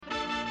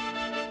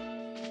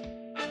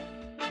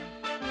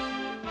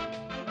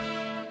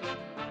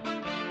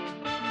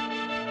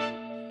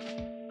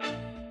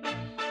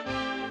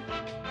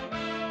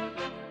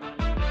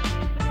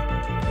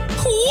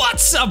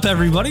What's up,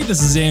 everybody?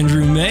 This is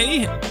Andrew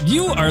May.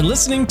 You are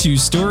listening to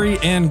Story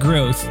and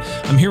Growth.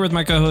 I'm here with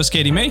my co-host,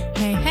 Katie May.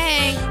 Hey,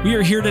 hey. We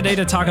are here today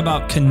to talk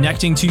about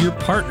connecting to your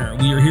partner.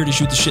 We are here to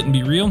shoot the shit and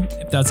be real.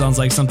 If that sounds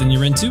like something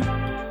you're into,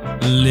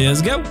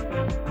 let's go.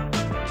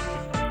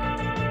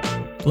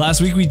 Last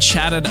week, we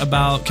chatted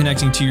about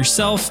connecting to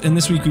yourself, and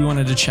this week, we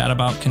wanted to chat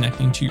about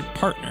connecting to your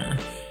partner.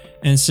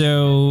 And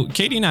so,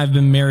 Katie and I have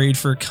been married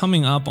for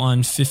coming up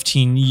on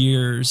 15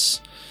 years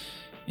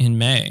in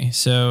May.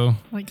 So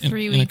like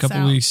 3 weeks in a couple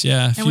out. weeks.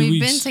 Yeah. And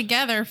we've been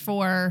together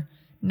for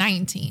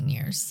 19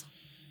 years.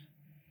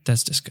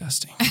 That's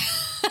disgusting.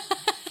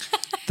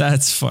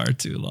 That's far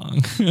too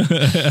long.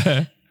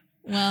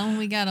 Well,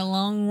 we got a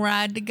long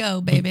ride to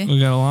go, baby.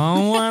 We got a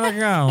long way to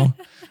go.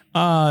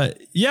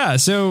 Yeah.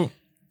 So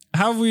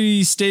how have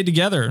we stayed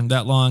together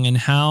that long, and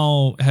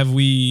how have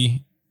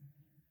we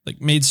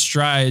made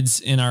strides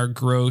in our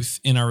growth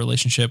in our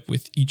relationship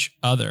with each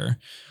other?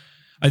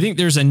 I think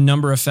there's a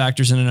number of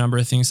factors and a number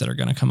of things that are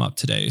going to come up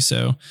today.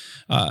 So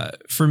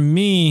for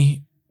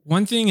me,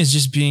 one thing is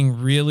just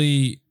being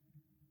really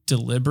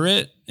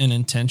deliberate and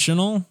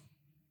intentional.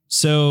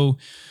 So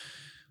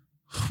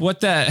what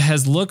that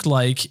has looked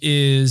like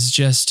is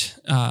just,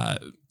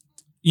 with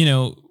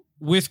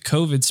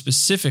COVID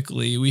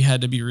specifically, we had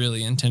to be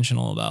really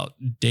intentional about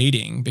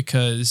dating,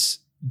 because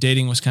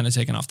dating was kind of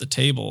taken off the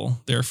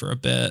table there for a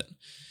bit.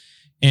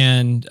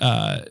 And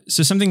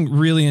so something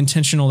really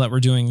intentional that we're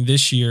doing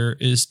this year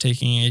is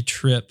taking a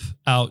trip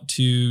out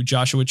to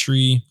Joshua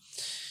Tree,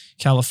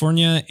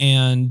 California,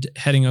 and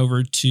heading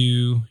over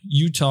to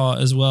Utah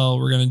as well.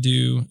 We're going to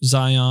do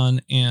Zion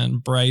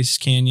and Bryce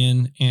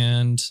Canyon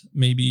and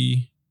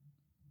maybe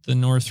the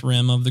North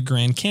Rim of the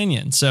Grand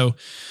Canyon. So,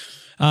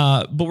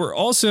 but we're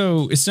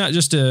also, it's not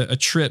just a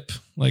trip,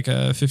 like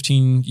a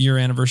 15-year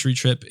anniversary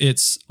trip.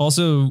 It's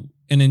also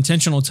an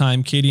intentional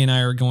time. Katie and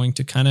I are going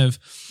to kind of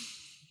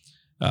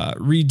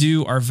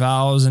redo our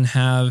vows and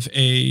have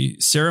a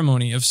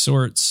ceremony of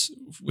sorts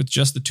with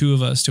just the two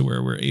of us, to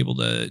where we're able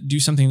to do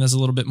something that's a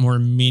little bit more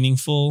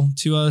meaningful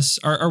to us.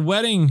 Our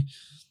wedding,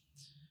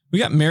 we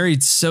got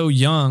married so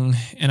young,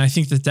 and I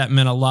think that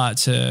meant a lot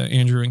to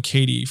Andrew and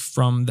Katie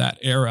from that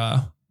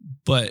era,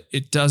 but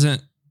it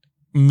doesn't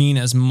mean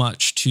as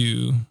much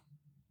to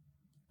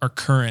our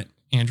current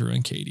Andrew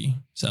and Katie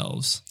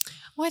selves.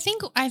 Well,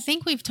 I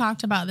think we've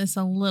talked about this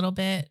a little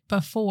bit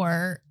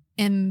before.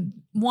 And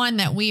one,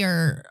 that we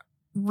are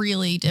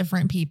really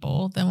different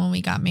people than when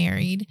we got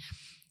married.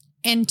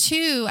 And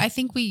two, I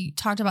think we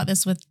talked about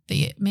this with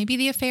maybe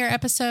the affair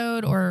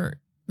episode or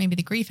maybe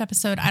the grief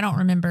episode. I don't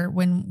remember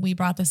when we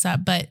brought this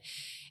up, but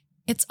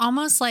it's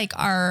almost like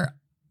our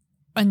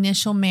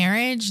initial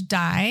marriage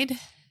died,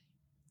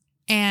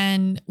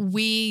 and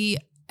we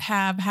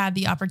have had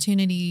the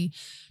opportunity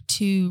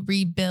to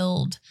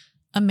rebuild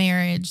a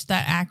marriage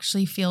that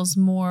actually feels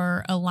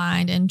more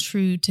aligned and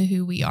true to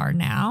who we are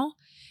now.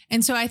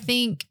 And so I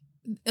think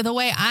the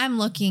way I'm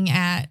looking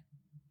at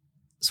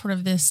sort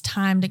of this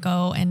time to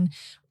go and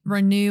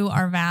renew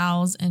our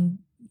vows and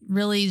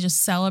really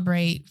just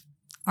celebrate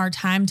our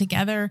time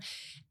together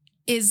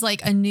is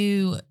like a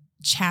new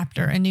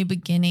chapter, a new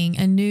beginning,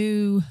 a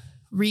new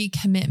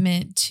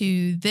recommitment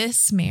to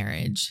this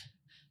marriage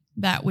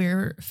that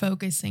we're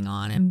focusing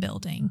on and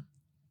building.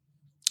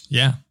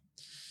 Yeah.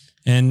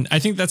 And I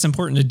think that's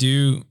important to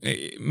do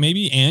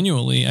maybe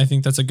annually. I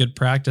think that's a good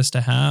practice to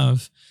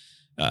have.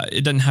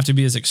 It doesn't have to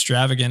be as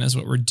extravagant as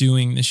what we're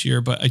doing this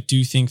year, but I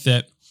do think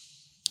that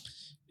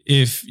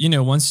if,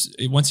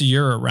 once a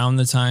year around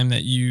the time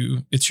that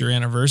it's your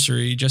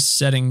anniversary, just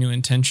setting new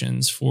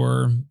intentions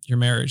for your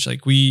marriage.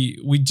 Like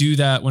we do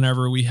that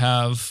whenever we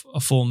have a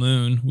full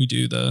moon. We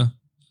do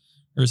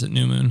or is it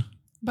new moon?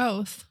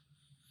 Both.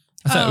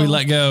 I thought we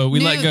let go.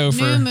 Let go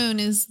for new moon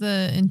is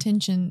the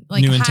intention,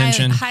 like new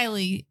intention,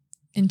 highly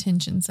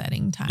intention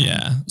setting time.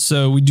 Yeah.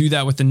 So we do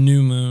that with the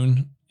new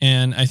moon.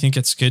 And I think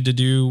it's good to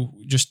do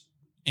just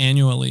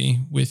annually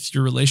with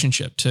your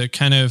relationship, to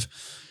kind of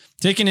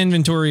take an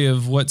inventory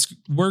of what's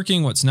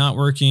working, what's not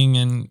working,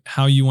 and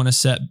how you want to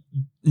set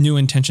new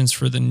intentions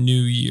for the new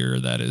year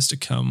that is to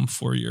come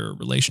for your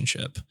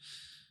relationship.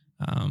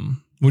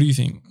 What do you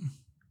think?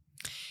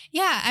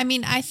 Yeah. I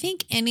mean, I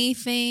think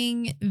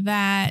anything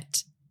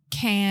that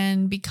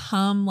can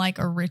become like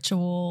a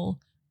ritual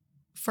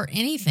for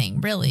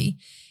anything really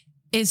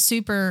is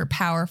super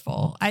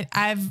powerful.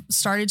 I've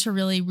started to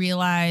really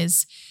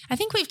realize, I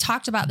think we've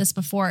talked about this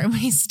before and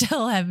we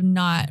still have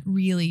not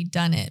really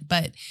done it.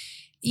 But,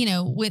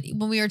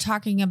 when we were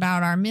talking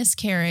about our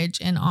miscarriage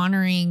and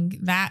honoring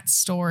that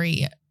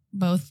story,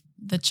 both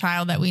the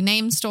child that we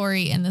named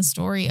story and the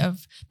story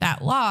of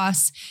that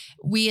loss,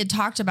 we had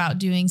talked about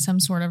doing some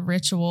sort of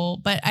ritual.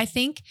 But I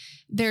think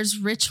there's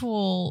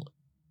ritual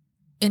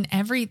in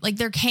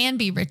there can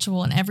be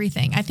ritual in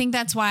everything. I think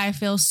that's why I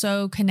feel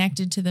so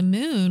connected to the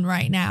moon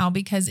right now,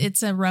 because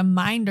it's a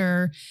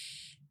reminder,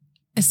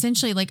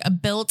 essentially like a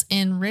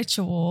built-in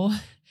ritual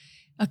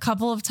a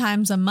couple of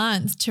times a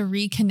month to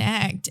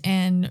reconnect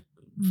and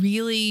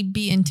really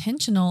be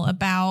intentional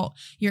about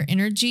your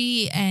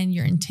energy and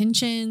your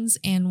intentions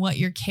and what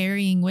you're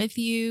carrying with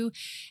you.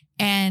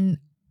 And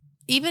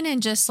even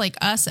in just like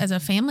us as a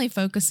family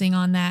focusing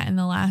on that in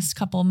the last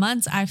couple of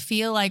months, I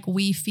feel like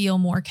we feel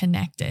more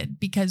connected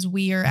because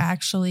we are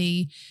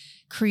actually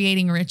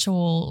creating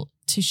ritual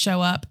to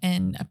show up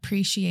and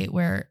appreciate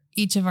where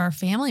each of our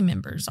family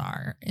members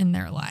are in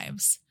their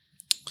lives.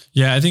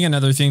 Yeah, I think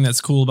another thing that's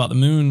cool about the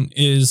moon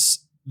is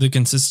the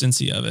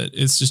consistency of it.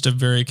 It's just a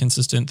very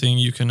consistent thing.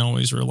 You can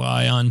always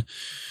rely on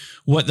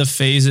what the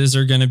phases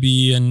are going to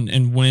be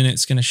and when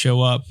it's going to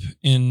show up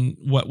in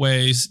what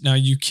ways. Now,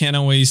 you can't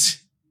always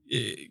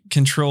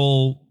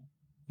control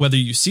whether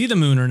you see the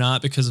moon or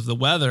not because of the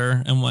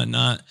weather and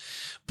whatnot,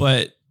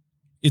 but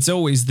it's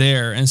always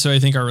there. And so I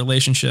think our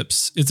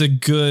relationships, it's a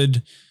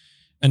good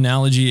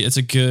analogy. It's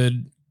a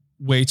good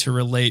way to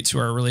relate to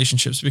our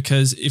relationships,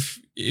 because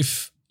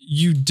if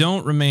you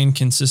don't remain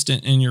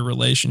consistent in your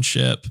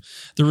relationship,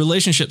 the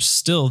relationship's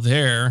still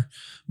there,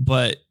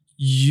 but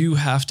you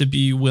have to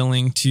be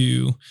willing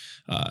to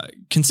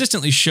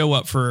consistently show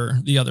up for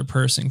the other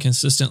person,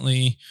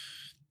 consistently,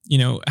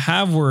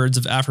 have words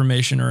of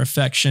affirmation or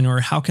affection, or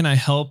how can I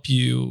help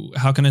you?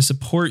 How can I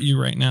support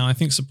you right now? I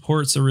think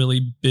support's a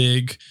really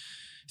big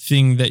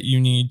thing that you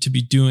need to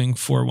be doing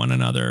for one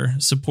another,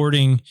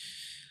 supporting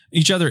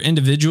each other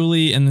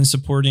individually, and then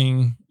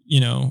supporting,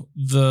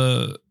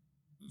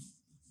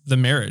 the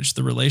marriage,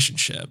 the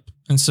relationship.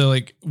 And so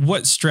like,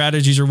 what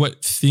strategies or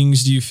what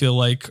things do you feel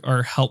like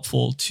are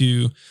helpful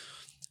to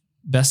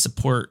best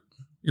support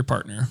your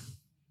partner?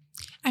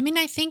 I mean,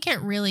 I think it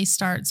really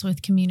starts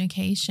with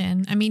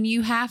communication. I mean,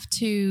 you have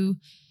to,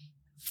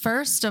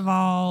 first of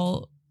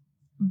all,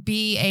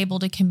 be able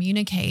to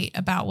communicate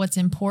about what's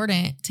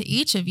important to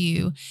each of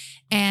you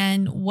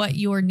and what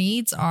your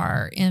needs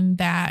are in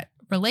that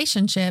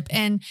relationship.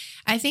 And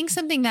I think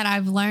something that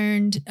I've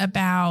learned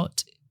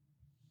about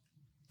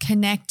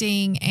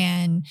connecting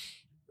and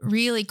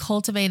really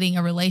cultivating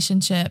a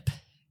relationship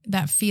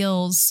that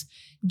feels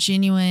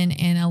genuine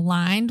and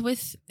aligned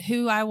with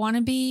who I want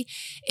to be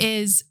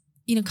is,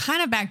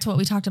 kind of back to what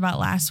we talked about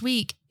last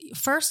week.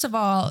 First of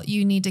all,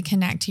 you need to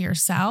connect to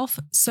yourself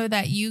so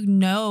that you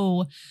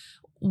know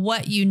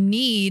what you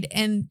need.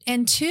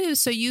 And two,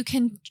 so you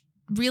can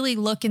really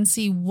look and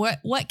see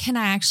what can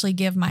I actually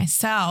give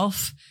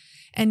myself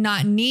and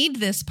not need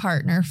this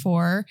partner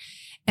for.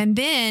 And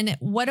then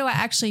what do I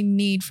actually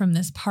need from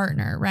this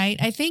partner, right?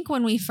 I think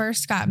when we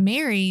first got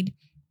married,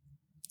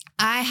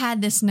 I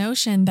had this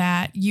notion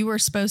that you were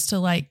supposed to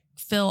like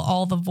fill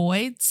all the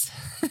voids.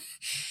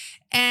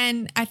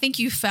 And I think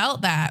you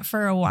felt that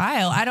for a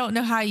while. I don't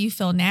know how you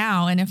feel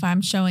now and if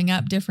I'm showing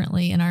up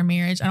differently in our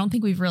marriage. I don't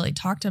think we've really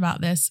talked about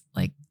this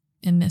like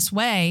in this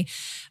way.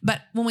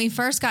 But when we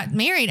first got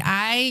married,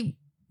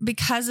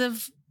 because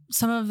of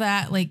some of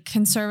that like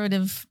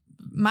conservative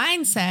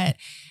mindset,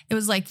 it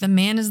was like the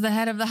man is the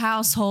head of the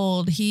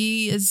household.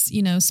 He is,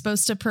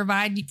 supposed to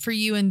provide for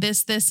you in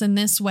this, and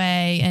this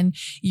way. And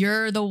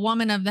you're the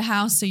woman of the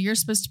house. So you're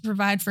supposed to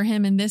provide for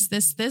him in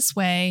this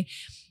way.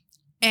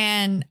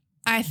 And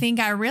I think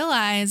I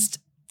realized,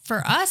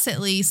 for us at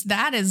least,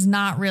 that is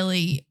not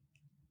really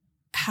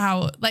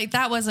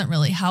that wasn't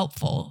really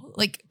helpful.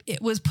 Like,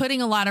 it was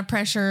putting a lot of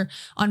pressure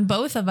on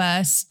both of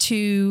us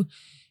to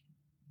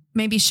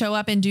maybe show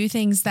up and do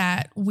things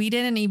that we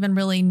didn't even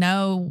really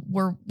know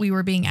we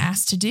were being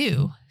asked to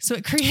do. So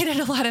it created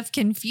a lot of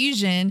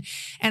confusion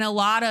and a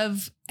lot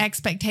of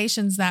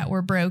expectations that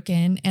were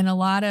broken and a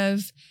lot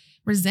of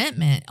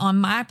resentment on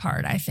my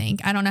part, I think.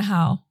 I don't know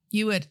how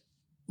you would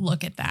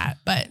look at that,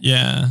 but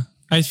yeah.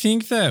 I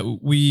think that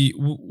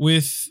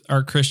with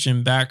our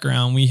Christian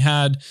background, we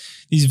had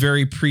these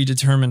very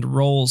predetermined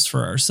roles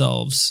for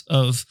ourselves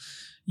of,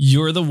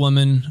 you're the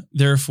woman,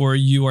 therefore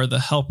you are the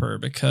helper,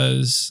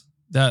 because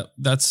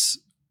that's,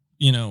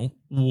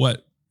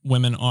 what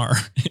women are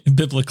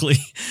biblically,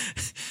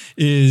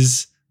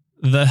 is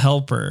the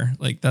helper.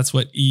 Like, that's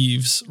what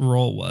Eve's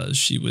role was.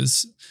 She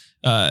was,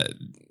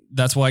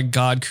 that's why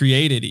God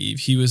created Eve.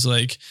 He was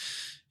like,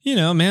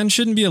 man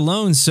shouldn't be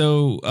alone.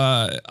 So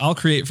I'll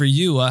create for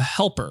you a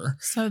helper.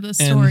 So the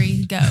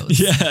story goes.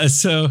 Yeah.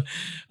 So,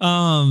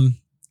 don't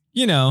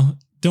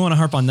want to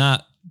harp on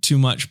that too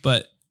much,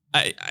 but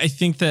I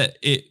think that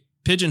it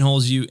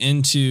pigeonholes you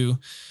into,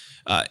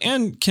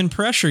 and can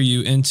pressure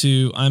you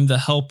into, I'm the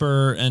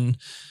helper, and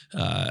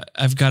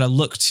I've got to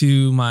look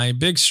to my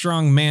big,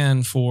 strong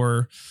man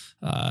for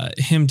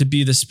him to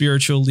be the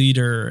spiritual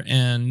leader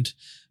and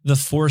the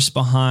force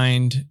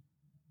behind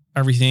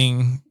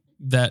everything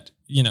that,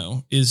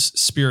 is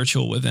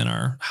spiritual within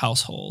our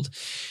household.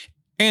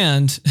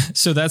 And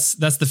so that's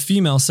the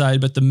female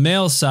side, but the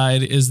male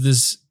side is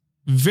this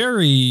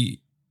very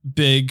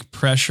big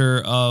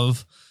pressure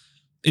of,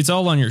 it's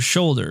all on your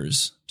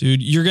shoulders,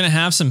 dude. You're going to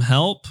have some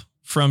help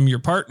from your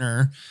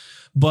partner,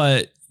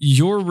 but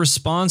you're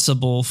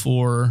responsible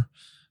for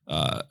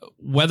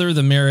whether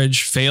the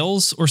marriage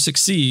fails or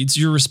succeeds.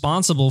 You're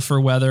responsible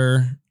for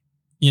whether,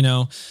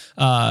 you're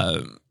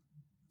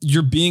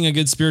being a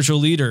good spiritual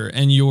leader,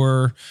 and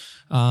you're,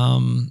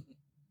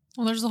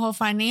 Well, there's the whole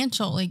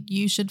financial, like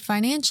you should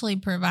financially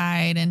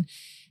provide. And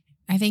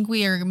I think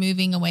we are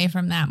moving away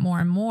from that more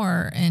and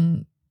more.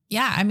 And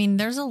yeah, I mean,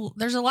 there's a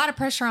lot of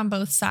pressure on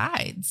both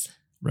sides.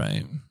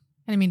 Right.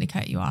 I didn't mean to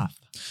cut you off.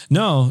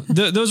 No,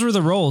 those were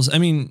the roles. I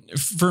mean,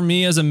 for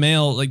me as a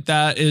male, like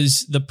that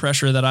is the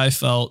pressure that I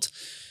felt.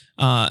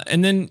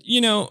 And then,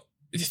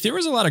 there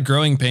was a lot of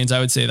growing pains, I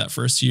would say, that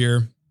first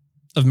year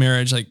of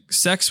marriage. Like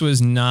sex was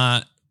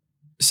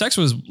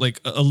like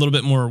a little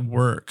bit more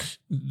work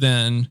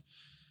than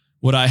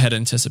what I had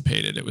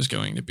anticipated it was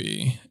going to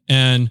be.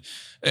 And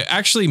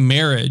actually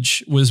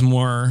marriage was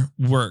more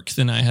work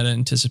than I had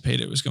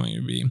anticipated it was going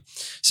to be.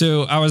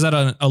 So I was at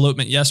an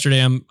elopement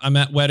yesterday. I'm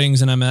at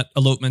weddings and I'm at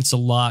elopements a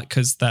lot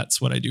because that's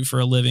what I do for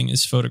a living,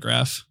 is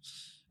photograph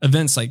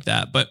events like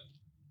that. But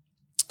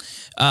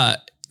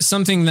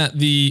something that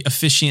the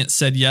officiant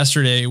said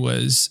yesterday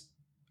was,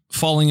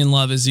 falling in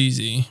love is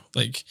easy.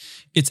 Like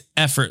it's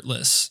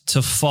effortless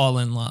to fall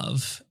in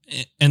love.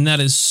 And that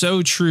is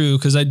so true,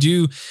 because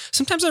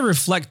sometimes I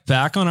reflect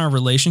back on our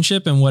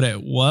relationship and what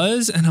it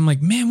was. And I'm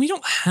like, man, we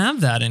don't have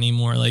that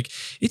anymore. Like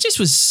it just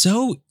was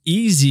so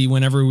easy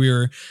whenever we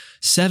were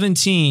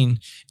 17,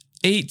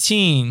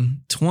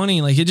 18,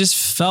 20. Like it just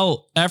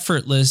felt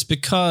effortless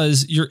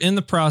because you're in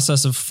the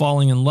process of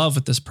falling in love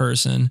with this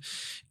person.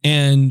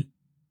 And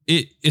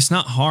it's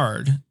not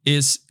hard.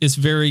 It's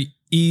very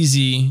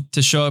easy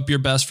to show up your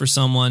best for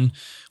someone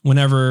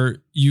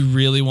whenever you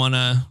really want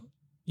to,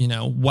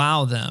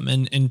 wow them.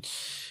 And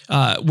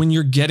when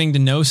you're getting to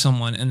know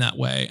someone in that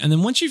way. And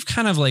then once you've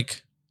kind of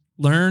like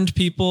learned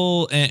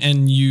people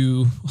and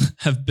you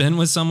have been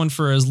with someone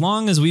for as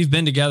long as we've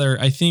been together,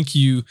 I think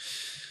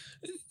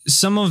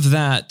some of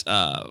that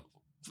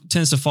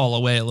tends to fall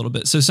away a little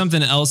bit. So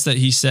something else that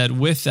he said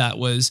with that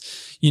was,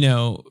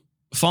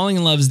 falling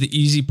in love is the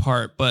easy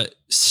part, but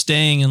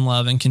staying in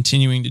love and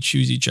continuing to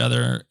choose each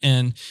other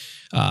and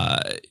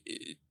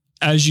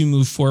as you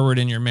move forward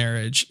in your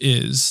marriage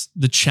is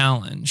the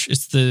challenge.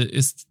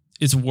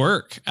 It's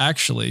work,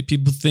 actually.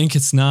 People think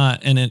it's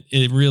not, and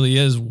it really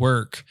is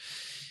work.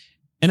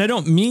 And I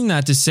don't mean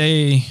that to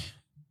say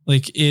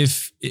like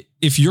if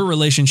your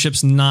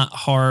relationship's not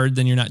hard,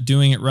 then you're not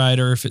doing it right,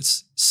 or if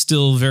it's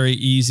still very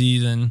easy,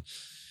 then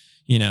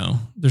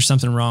there's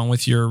something wrong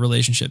with your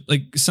relationship.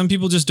 Like some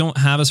people just don't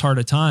have as hard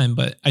a time,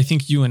 but I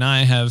think you and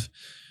I have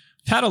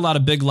had a lot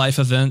of big life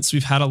events.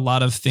 We've had a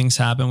lot of things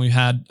happen. We've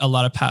had a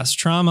lot of past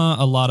trauma,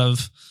 a lot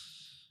of,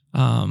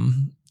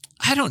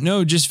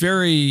 just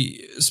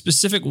very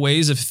specific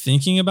ways of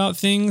thinking about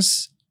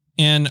things.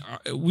 And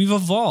we've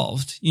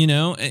evolved,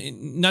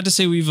 not to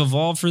say we've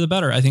evolved for the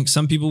better. I think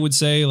some people would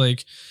say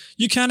like,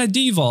 you kind of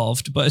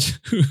devolved, but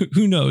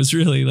who knows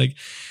really? Like,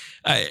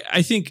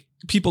 I think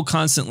people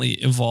constantly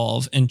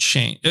evolve and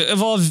change.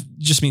 Evolve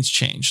just means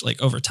change,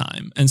 like over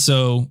time. And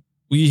so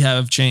we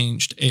have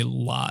changed a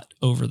lot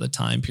over the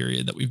time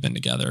period that we've been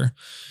together.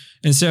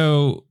 And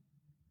so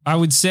I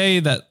would say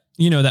that,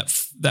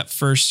 that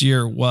first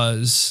year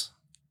was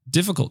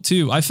difficult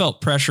too. I felt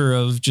pressure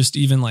of just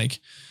even like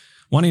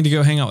wanting to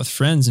go hang out with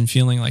friends and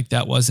feeling like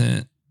that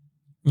wasn't,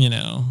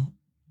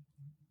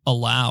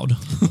 allowed.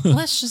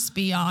 Let's just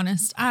be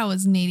honest. I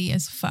was needy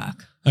as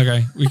fuck.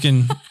 Okay. We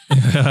can.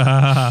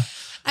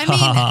 I mean,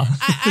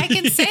 I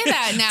can say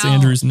that now. It's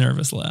Andrew's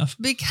nervous laugh.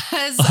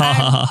 Because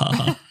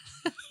I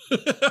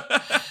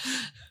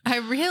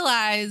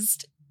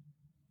realized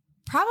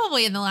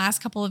probably in the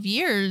last couple of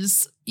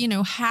years,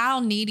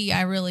 how needy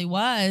I really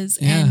was.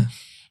 Yeah.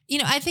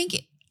 And, I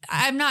think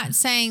I'm not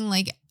saying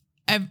like,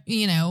 I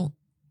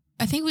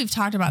think we've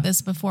talked about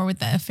this before with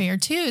the affair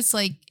too. It's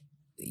like,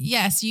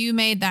 yes, you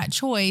made that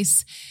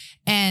choice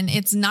and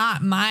it's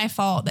not my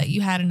fault that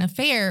you had an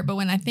affair. But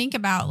when I think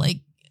about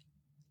like,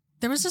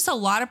 there was just a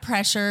lot of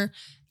pressure.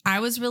 I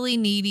was really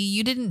needy.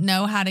 You didn't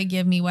know how to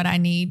give me what I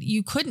need.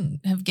 You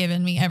couldn't have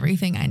given me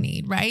everything I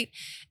need. Right.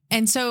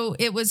 And so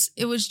it was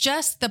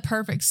just the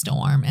perfect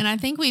storm. And I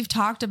think we've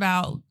talked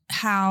about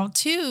how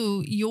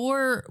too,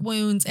 your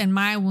wounds and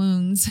my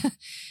wounds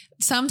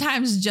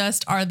sometimes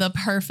just are the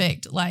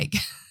perfect, like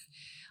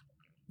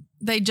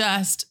they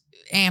just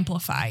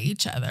amplify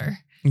each other.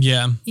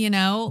 Yeah.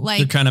 Like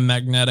they're kind of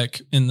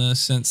magnetic in the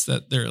sense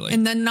that they're like,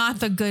 and then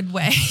not the good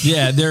way.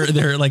 Yeah.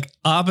 They're like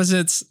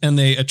opposites and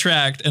they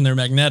attract and they're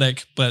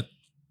magnetic, but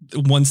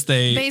once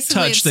they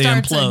basically touch, they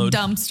implode. A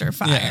dumpster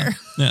fire.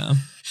 Yeah.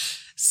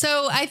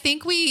 So I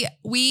think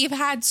we've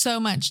had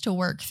so much to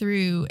work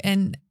through.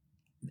 And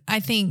I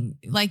think,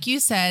 like you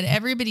said,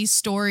 everybody's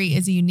story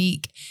is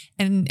unique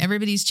and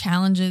everybody's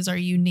challenges are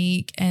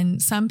unique.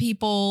 And some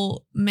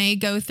people may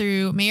go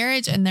through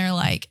marriage and they're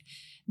like,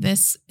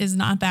 this is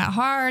not that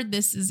hard.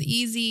 This is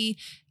easy.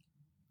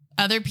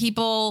 Other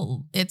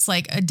people, it's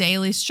like a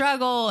daily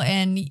struggle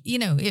and,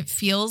 it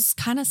feels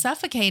kind of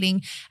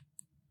suffocating.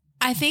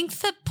 I think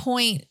the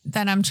point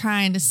that I'm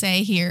trying to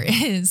say here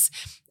is,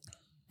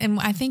 and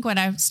I think what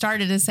I've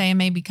started to say and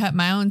maybe cut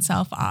my own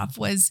self off,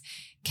 was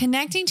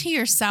connecting to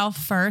yourself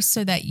first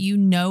so that you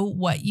know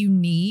what you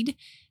need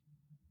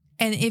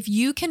And if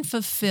you can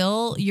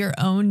fulfill your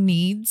own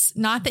needs,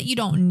 not that you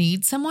don't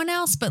need someone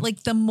else, but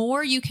like the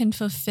more you can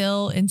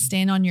fulfill and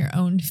stand on your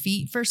own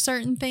feet for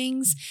certain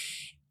things,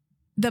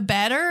 the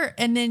better.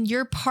 And then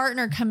your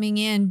partner coming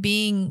in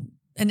being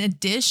an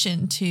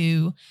addition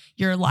to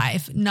your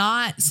life,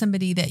 not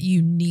somebody that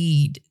you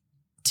need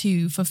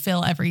to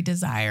fulfill every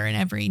desire and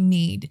every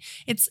need.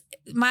 It's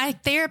my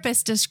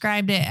therapist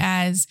described it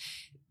as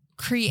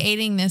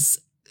creating this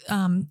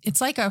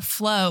it's like a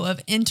flow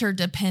of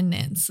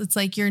interdependence. It's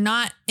like you're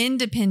not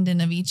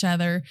independent of each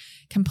other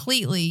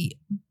completely,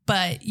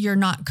 but you're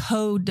not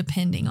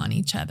codepending on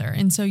each other.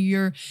 And so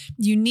you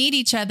need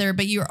each other,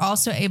 but you're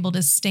also able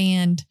to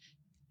stand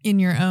in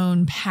your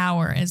own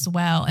power as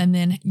well. And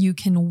then you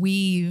can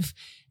weave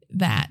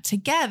that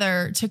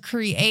together to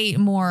create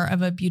more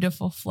of a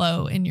beautiful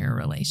flow in your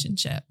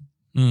relationship.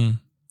 Mm.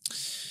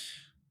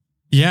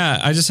 Yeah,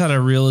 I just had a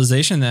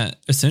realization that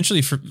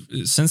essentially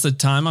since the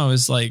time I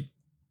was like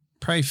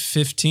probably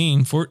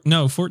 14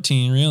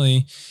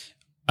 really,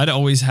 I'd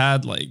always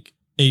had like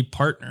a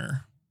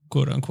partner,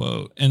 quote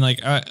unquote. And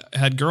like I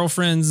had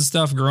girlfriends and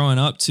stuff growing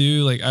up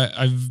too. Like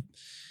I've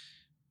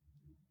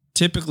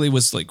typically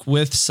was like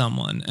with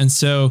someone. And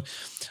so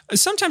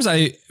sometimes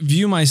I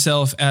view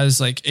myself as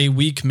like a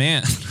weak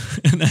man.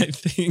 And I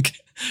think,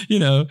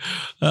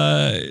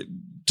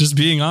 just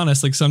being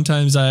honest, like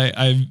sometimes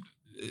I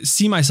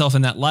see myself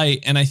in that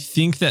light. And I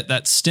think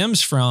that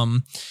stems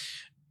from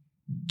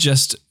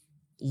just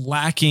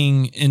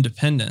lacking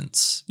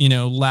independence,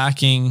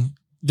 lacking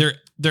there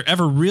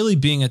ever really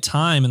being a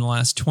time in the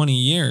last 20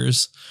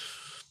 years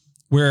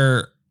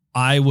where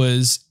I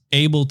was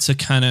able to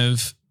kind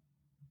of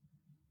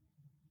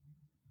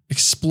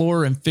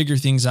explore and figure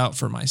things out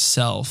for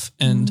myself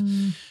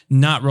and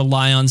not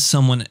rely on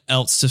someone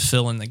else to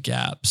fill in the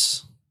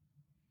gaps.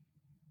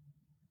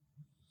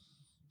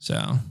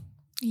 So,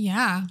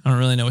 yeah, I don't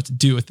really know what to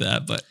do with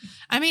that, but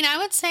I mean, I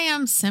would say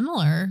I'm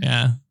similar.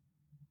 Yeah.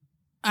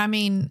 I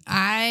mean,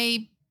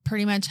 I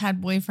pretty much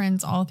had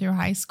boyfriends all through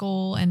high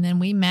school, and then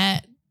we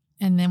met,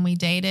 and then we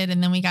dated,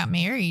 and then we got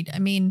married. I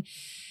mean,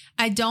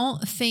 I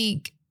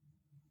think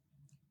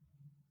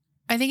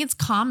it's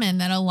common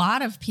that a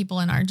lot of people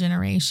in our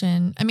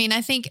generation,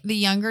 I think the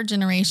younger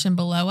generation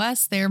below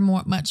us, they're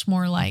much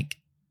more like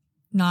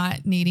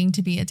not needing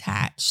to be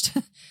attached.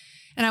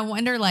 And I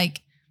wonder,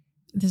 like,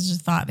 this is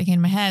just a thought that came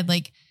to my head,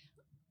 like,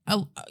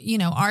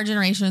 our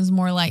generation is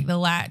more like the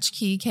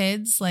latchkey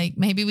kids. Like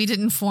maybe we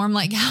didn't form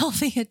like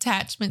healthy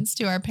attachments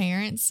to our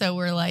parents. So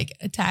we're like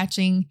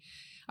attaching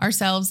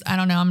ourselves. I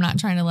don't know. I'm not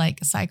trying to like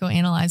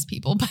psychoanalyze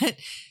people, but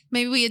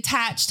maybe we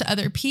attach to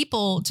other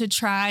people to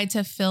try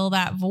to fill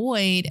that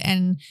void.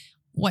 And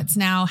what's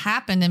now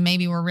happened, and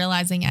maybe we're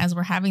realizing as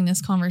we're having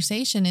this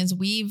conversation, is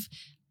we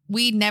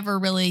never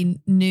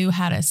really knew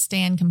how to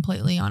stand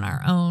completely on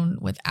our own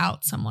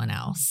without someone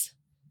else.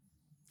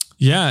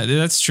 Yeah,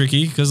 that's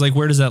tricky because like,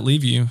 where does that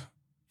leave you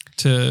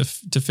to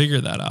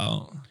figure that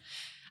out?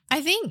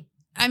 I think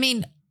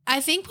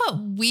what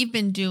we've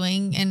been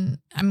doing, and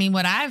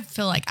what I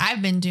feel like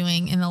I've been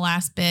doing in the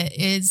last bit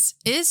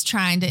is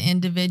trying to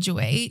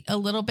individuate a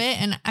little bit.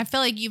 And I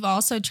feel like you've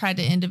also tried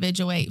to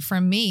individuate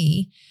from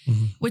me,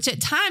 which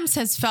at times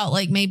has felt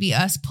like maybe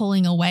us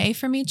pulling away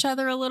from each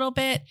other a little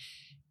bit.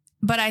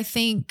 But I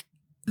think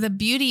the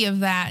beauty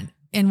of that,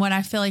 and what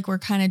I feel like we're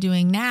kind of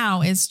doing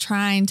now, is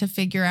trying to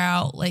figure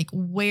out like,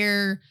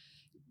 where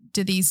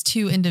do these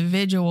two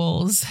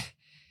individuals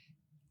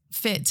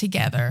fit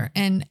together?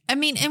 And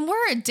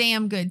we're a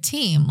damn good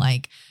team.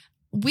 Like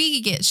we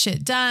get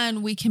shit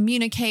done. We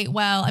communicate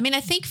well. I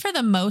think for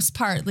the most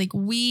part, like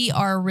we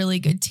are a really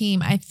good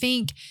team. I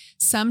think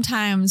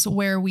sometimes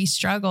where we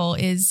struggle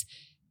is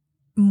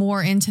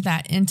more into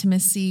that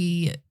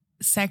intimacy,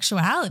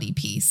 sexuality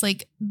piece,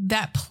 like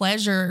that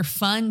pleasure,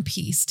 fun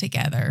piece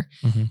together.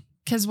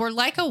 Because we're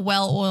like a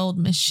well-oiled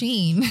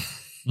machine,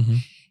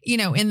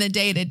 in the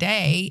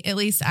day-to-day. At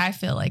least I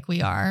feel like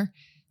we are.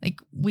 Like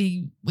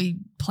we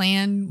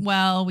plan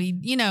well. We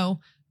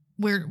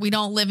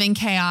don't live in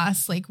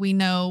chaos. Like we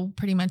know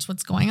pretty much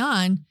what's going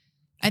on.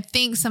 I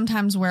think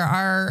sometimes where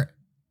our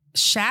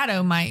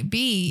shadow might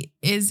be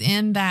is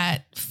in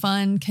that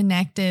fun,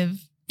 connective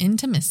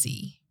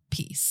intimacy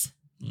piece.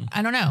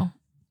 I don't know.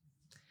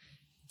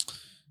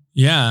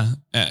 Yeah,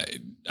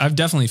 I've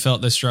definitely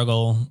felt the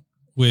struggle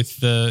with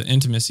the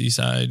intimacy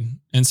side.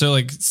 And so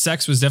like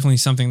sex was definitely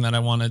something that I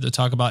wanted to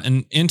talk about,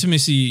 and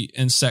intimacy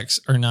and sex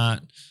are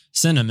not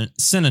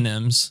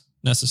synonyms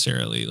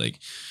necessarily. Like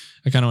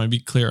I kind of want to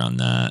be clear on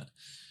that.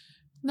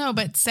 No,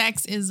 but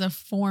sex is a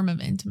form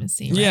of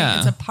intimacy, right? Yeah.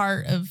 It's a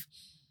part of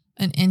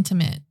an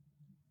intimate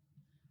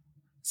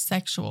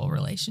sexual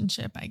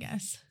relationship, I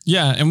guess.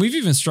 Yeah. And we've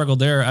even struggled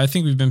there. I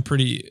think we've been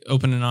pretty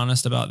open and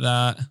honest about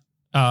that.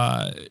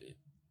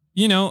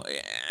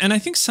 And I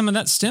think some of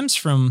that stems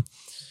from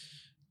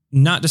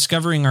not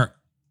discovering our,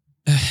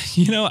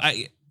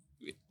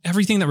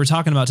 everything that we're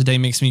talking about today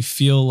makes me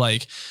feel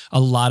like a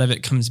lot of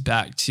it comes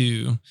back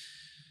to,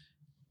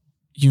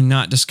 you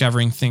not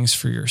discovering things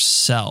for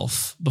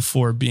yourself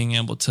before being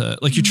able to,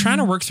 like, you're trying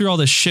to work through all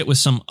this shit with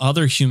some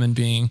other human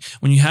being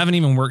when you haven't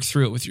even worked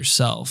through it with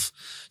yourself.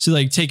 So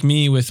like, take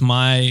me with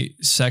my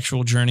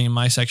sexual journey and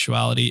my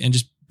sexuality and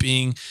just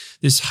being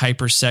this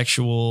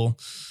hypersexual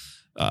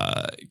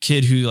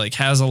kid who like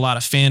has a lot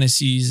of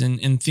fantasies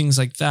and things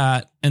like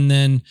that. And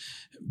then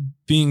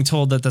being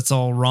told that that's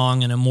all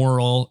wrong and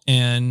immoral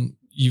and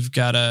you've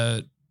got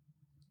to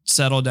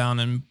settle down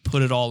and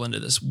put it all into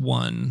this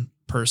one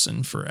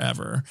person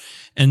forever.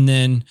 And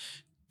then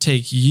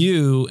take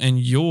you and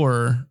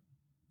your,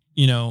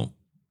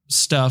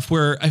 stuff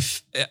where I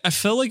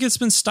feel like it's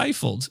been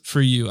stifled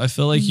for you. I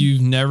feel like you've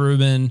never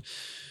been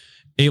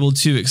able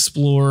to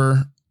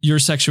explore your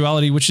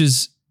sexuality, which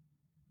is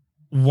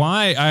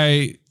why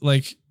I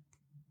like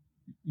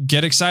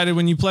get excited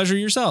when you pleasure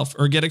yourself,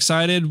 or get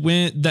excited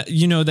when that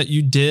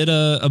you did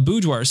a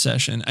boudoir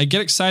session. I get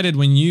excited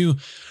when you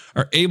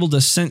are able to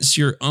sense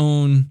your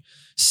own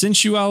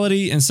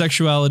sensuality and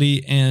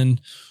sexuality and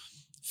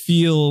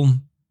feel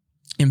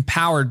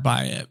empowered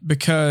by it,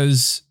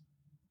 because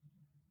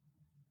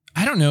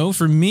I don't know,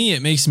 for me,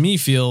 it makes me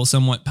feel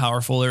somewhat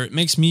powerful, or it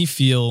makes me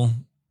feel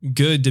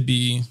good to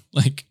be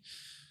like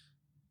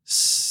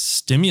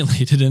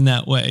stimulated in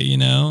that way,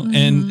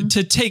 and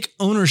to take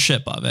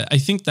ownership of it. I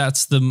think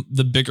that's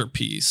the bigger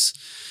piece,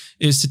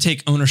 is to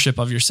take ownership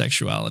of your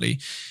sexuality.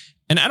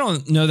 And I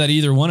don't know that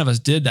either one of us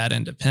did that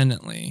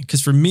independently,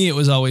 because for me, it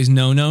was always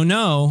no, no,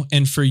 no.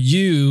 And for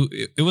you,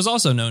 it was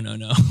also no, no,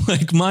 no.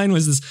 Like mine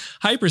was this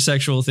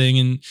hypersexual thing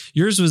and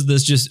yours was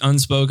this just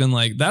unspoken,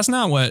 like, that's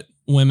not what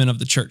women of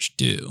the church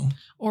do.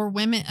 Or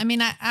women. I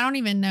mean, I don't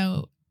even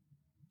know.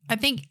 I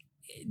think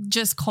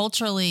just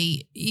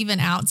culturally, even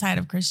outside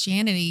of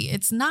Christianity,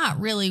 it's not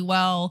really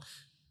well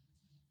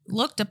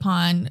looked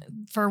upon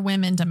for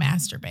women to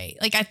masturbate.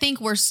 Like, I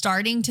think we're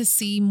starting to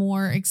see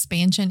more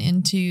expansion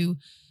into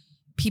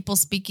people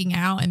speaking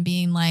out and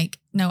being like,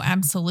 no,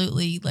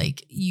 absolutely.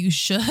 Like, you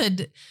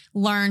should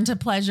learn to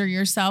pleasure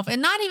yourself,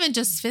 and not even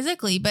just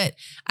physically, but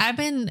I've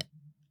been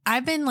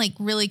like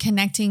really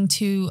connecting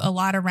to a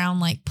lot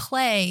around like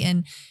play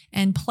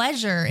and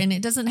pleasure. And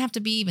it doesn't have to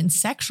be even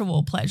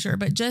sexual pleasure,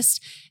 but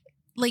just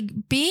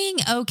like being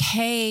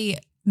okay,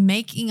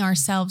 making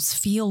ourselves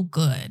feel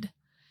good.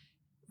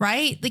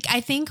 Right? Like, I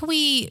think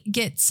we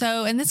get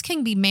so, and this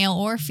can be male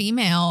or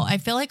female, I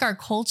feel like our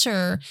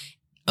culture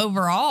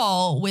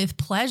overall with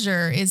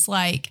pleasure is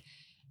like,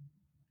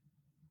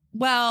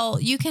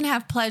 well, you can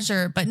have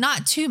pleasure, but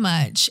not too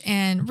much.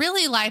 And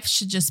really, life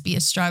should just be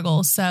a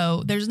struggle.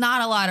 So there's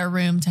not a lot of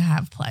room to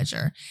have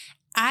pleasure.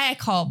 I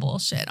call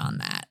bullshit on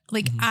that.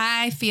 Like,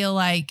 I feel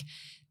like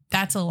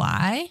that's a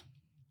lie.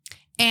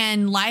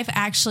 And life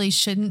actually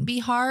shouldn't be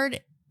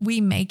hard.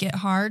 We make it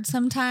hard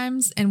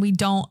sometimes, and we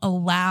don't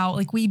allow,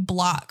 like, we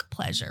block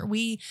pleasure.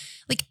 We,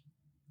 like,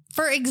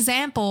 for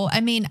example,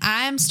 I mean,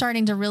 I'm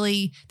starting to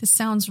really, this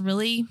sounds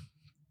really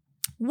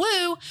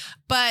woo,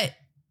 but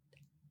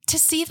to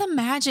see the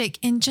magic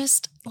in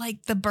just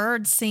like the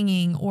birds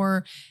singing,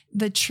 or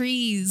the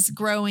trees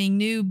growing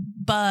new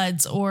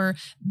buds, or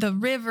the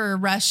river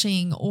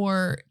rushing,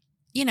 or,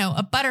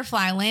 a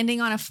butterfly landing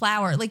on a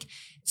flower, like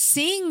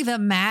seeing the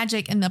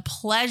magic and the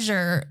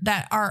pleasure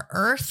that our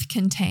earth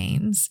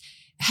contains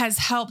has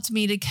helped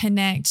me to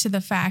connect to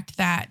the fact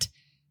that,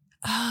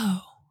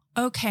 oh,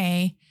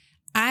 okay,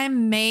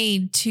 I'm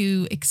made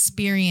to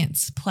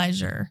experience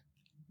pleasure.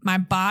 My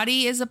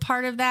body is a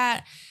part of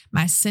that.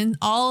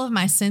 All of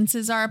my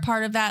senses are a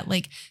part of that,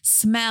 like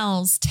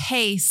smells,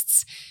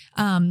 tastes,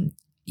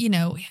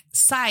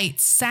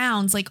 sights,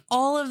 sounds, like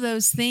all of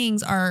those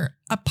things are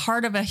a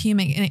part of a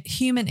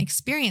human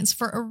experience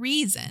for a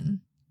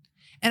reason.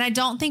 And I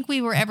don't think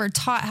we were ever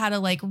taught how to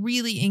like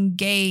really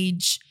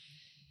engage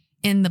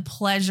in the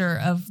pleasure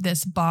of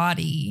this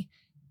body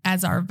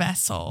as our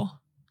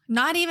vessel.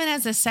 Not even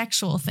as a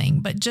sexual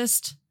thing, but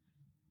just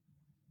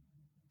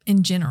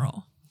in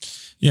general.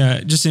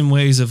 Yeah, just in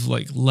ways of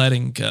like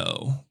letting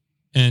go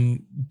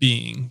and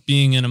being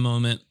in a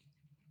moment,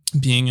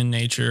 being in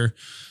nature.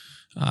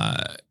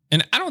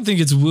 And I don't think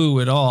it's woo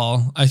at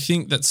all. I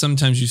think that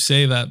sometimes you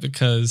say that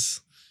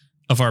because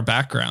of our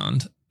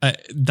background.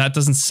 That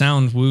doesn't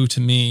sound woo to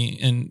me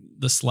in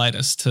the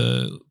slightest,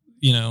 to,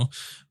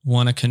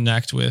 want to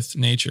connect with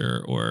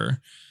nature or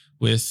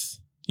with,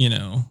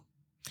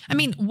 I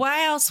mean,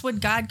 why else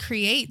would God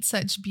create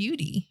such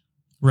beauty?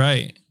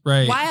 Right.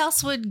 Why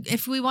else would,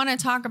 if we want to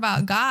talk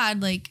about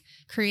God, like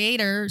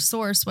creator,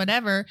 source,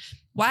 whatever,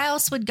 why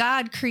else would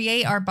God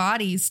create our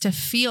bodies to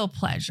feel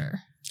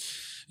pleasure?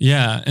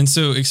 Yeah. And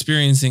so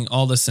experiencing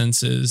all the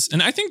senses,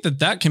 and I think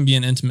that can be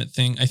an intimate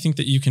thing. I think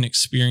that you can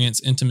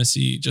experience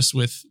intimacy just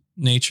with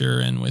nature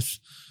and with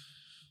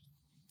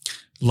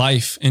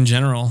life in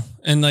general.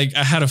 And like,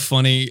 I had a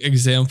funny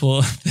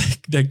example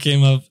that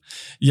came up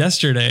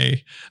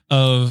yesterday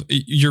of,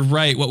 you're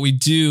right. What we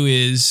do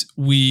is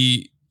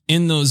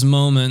in those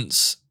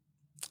moments,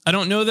 I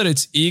don't know that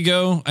it's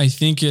ego. I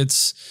think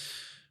it's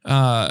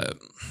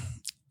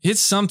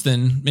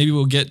something, maybe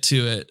we'll get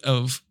to it,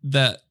 of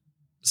that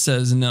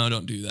says, no,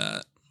 don't do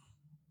that.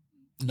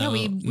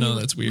 no,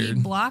 that's weird.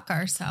 We block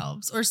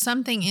ourselves, or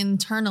something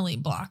internally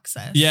blocks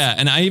us. Yeah.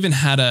 And I even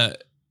had a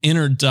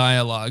inner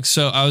dialogue.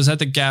 So I was at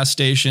the gas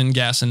station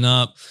gassing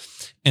up,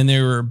 and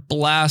they were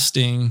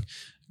blasting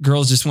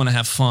Girls Just Want to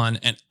Have Fun.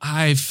 And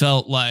I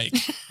felt like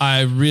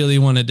I really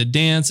wanted to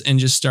dance and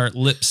just start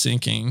lip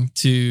syncing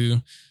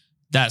to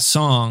that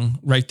song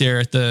right there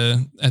at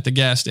the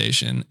gas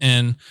station.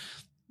 And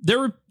there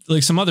were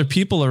like some other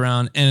people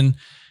around, and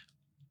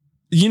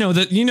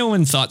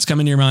when thoughts come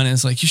into your mind and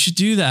it's like, you should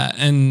do that.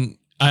 And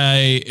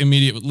I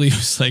immediately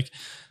was like,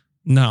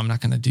 no, I'm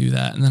not going to do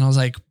that. And then I was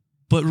like,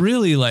 but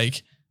really,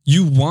 like,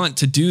 you want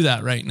to do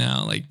that right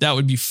now. Like, that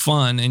would be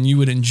fun and you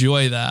would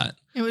enjoy that.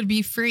 It would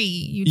be free.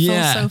 You'd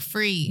feel so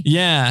free.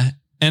 Yeah.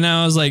 And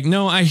I was like,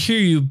 no, I hear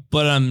you,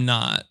 but I'm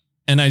not.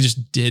 And I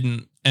just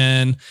didn't.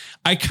 And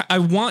I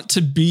want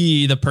to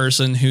be the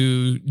person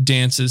who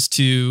dances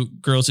to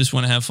Girls Just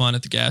Want to Have Fun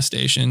at the gas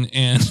station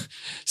and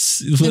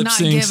lip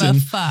syncs and give a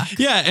fuck.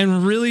 Yeah.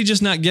 And really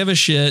just not give a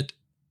shit.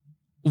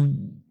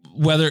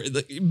 Whether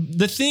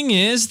the thing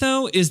is,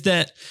 though, is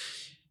that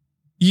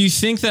you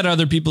think that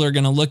other people are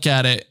going to look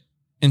at it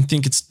and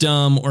think it's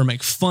dumb or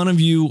make fun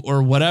of you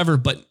or whatever.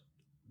 But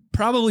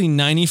probably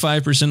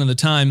 95% of the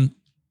time,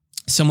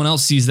 someone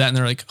else sees that and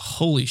they're like,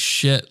 holy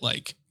shit,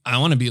 like, I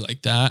want to be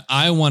like that.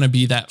 I want to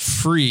be that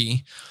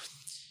free.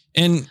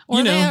 And,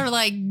 they're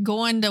like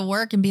going to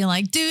work and being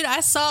like, dude,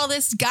 I saw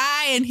this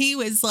guy and he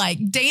was like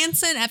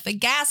dancing at the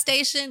gas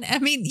station. I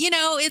mean,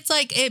 it's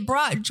like it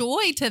brought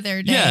joy to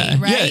their day,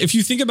 right? Yeah. If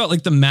you think about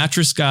like the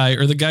mattress guy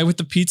or the guy with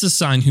the pizza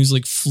sign who's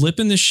like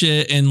flipping the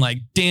shit and like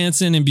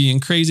dancing and being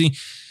crazy,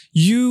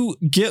 you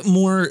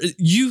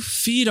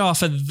feed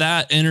off of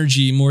that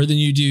energy more than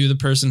you do the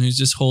person who's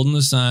just holding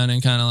the sign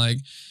and kind of like,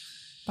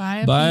 buy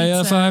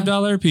a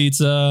 $5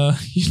 pizza.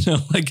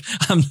 Like,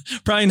 I'm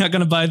probably not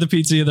going to buy the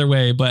pizza either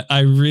way, but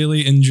I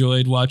really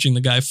enjoyed watching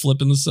the guy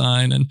flipping the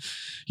sign and,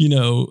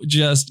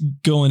 just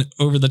going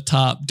over the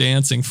top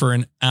dancing for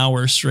an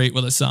hour straight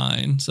with a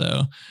sign.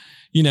 So,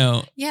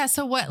 Yeah.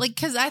 So what, like,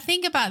 cause I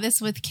think about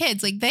this with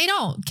kids, like they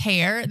don't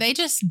care. They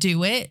just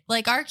do it.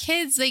 Like our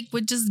kids, they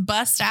would just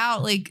bust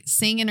out like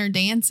singing or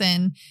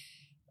dancing.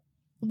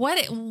 When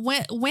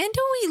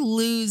do we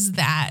lose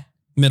that?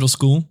 Middle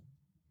school.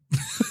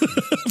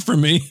 For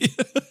me,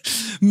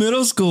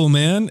 middle school,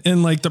 man.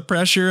 And like the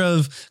pressure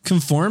of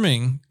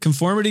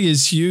conformity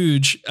is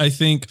huge. I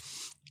think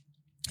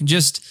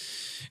just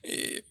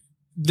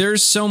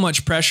there's so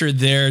much pressure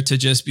there to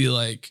just be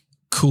like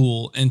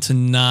cool and to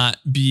not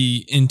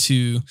be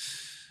into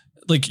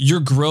like you're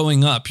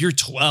growing up. You're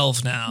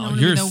 12 now.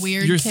 You're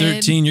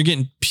 13. You're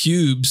getting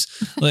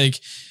pubes. Like,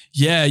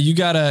 yeah, you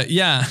gotta.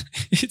 Yeah,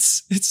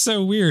 it's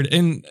so weird.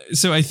 And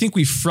so I think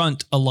we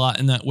front a lot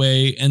in that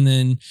way, and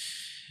then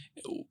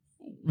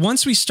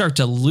once we start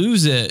to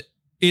lose it,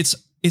 it's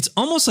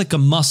almost like a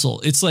muscle.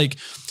 It's like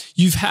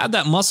you've had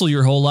that muscle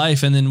your whole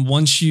life. And then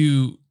once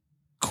you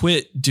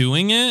quit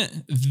doing it,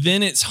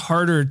 then it's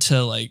harder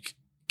to like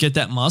get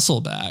that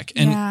muscle back.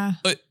 And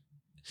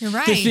you're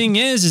right. The thing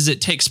is it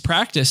takes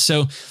practice.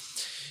 So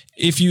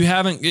if you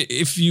haven't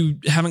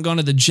gone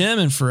to the gym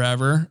in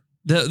forever,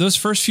 those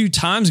first few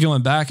times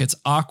going back, it's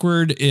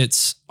awkward.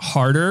 It's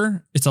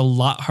harder. It's a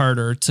lot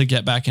harder to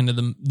get back into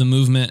the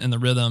movement and the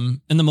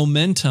rhythm and the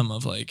momentum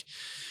of like,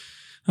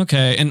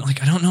 okay. And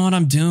like, I don't know what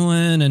I'm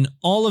doing and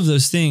all of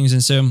those things.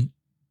 And so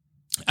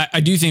I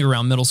do think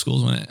around middle school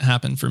is when it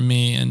happened for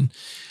me. And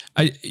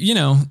how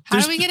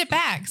do we get it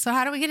back? So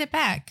how do we get it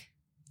back?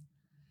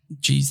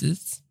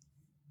 Jesus.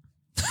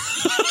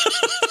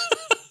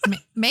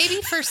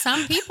 Maybe for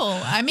some people.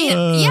 I mean,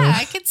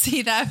 I could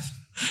see that.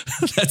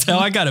 That's how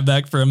I got it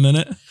back for a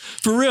minute.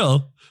 For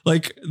real.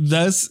 Like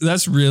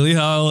that's really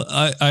how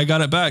I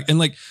got it back. And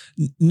like,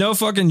 no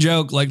fucking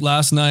joke. Like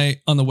last night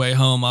on the way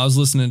home, I was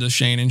listening to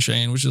Shane and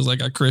Shane, which is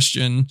like a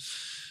Christian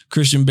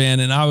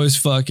band. And I was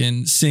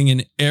fucking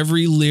singing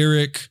every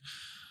lyric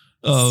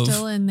of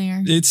still in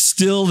there. It's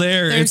still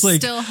there. There's it's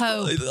like still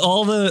hope.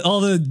 All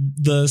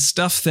the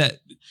stuff that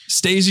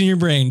stays in your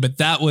brain. But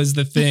that was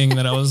the thing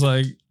that I was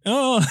like,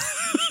 oh,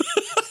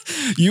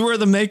 you are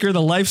the maker,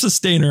 the life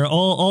sustainer,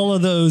 all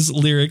of those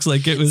lyrics.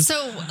 Like it was.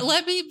 So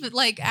let me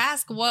like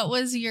ask, what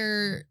was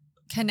your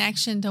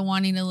connection to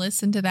wanting to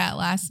listen to that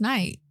last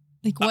night?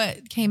 Like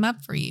what came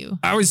up for you?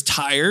 I was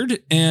tired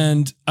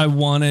and I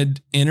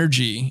wanted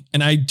energy.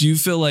 And I do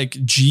feel like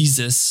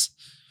Jesus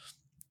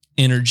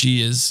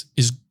energy is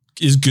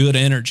good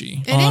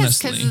energy. Honestly. It is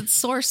because it's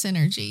source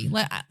energy.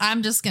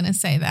 I'm just going to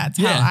say that's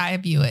how I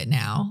view it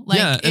now.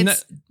 Like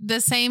it's the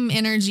same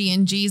energy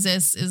in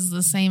Jesus is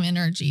the same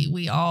energy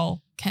we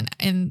all can,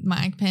 in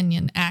my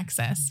opinion,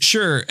 access.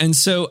 Sure. And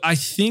so I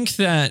think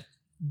that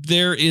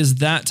there is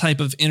that type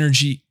of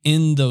energy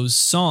in those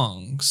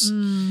songs.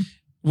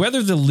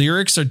 Whether the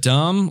lyrics are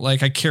dumb,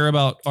 like I care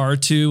about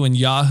R2 and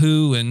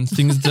Yahoo and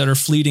things that are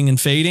fleeting and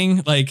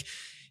fading, like,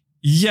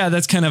 yeah,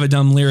 that's kind of a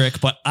dumb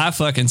lyric, but I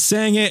fucking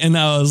sang it and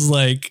I was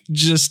like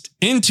just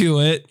into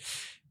it.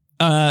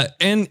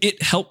 And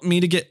it helped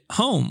me to get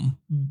home.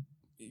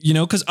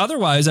 because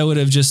otherwise I would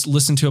have just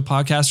listened to a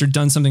podcast or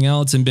done something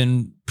else and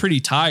been pretty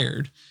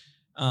tired.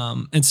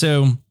 And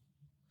so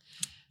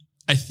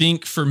I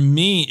think for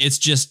me, it's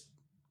just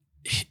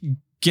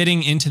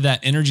getting into that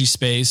energy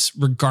space,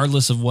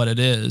 regardless of what it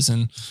is.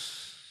 And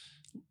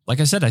like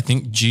I said, I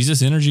think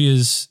Jesus energy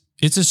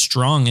it's a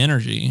strong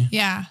energy.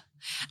 Yeah.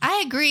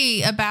 I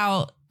agree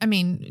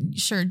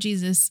sure,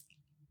 Jesus.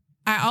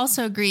 I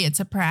also agree it's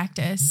a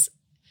practice,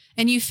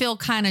 and you feel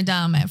kind of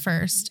dumb at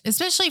first,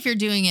 especially if you're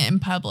doing it in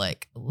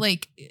public,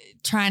 like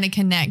trying to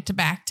connect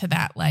back to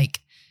that,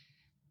 like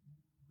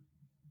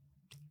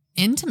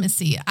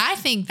intimacy. I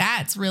think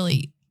that's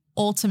really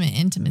ultimate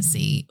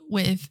intimacy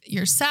with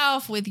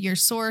yourself, with your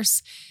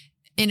source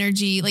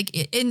energy. Like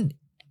in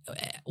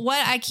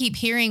what I keep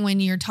hearing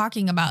when you're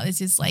talking about this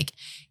is like,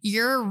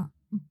 you're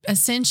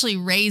essentially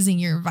raising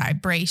your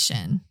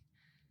vibration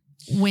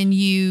when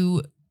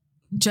you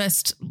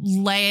just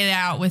lay it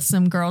out with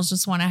some girls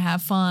just want to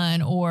have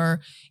fun,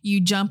 or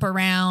you jump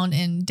around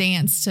and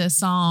dance to a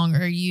song,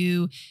 or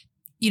you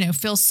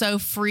feel so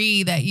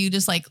free that you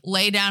just like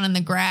lay down in the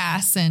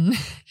grass and,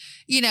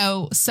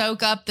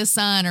 soak up the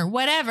sun or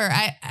whatever.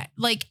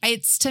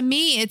 To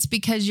me, it's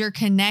because you're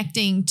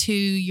connecting to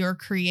your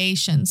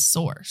creation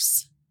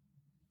source.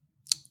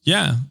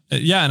 Yeah.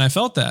 Yeah. And I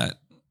felt that.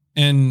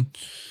 And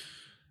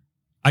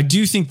I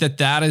do think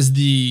that is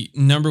the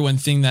number one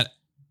thing that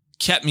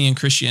kept me in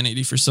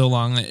Christianity for so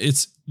long.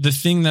 It's the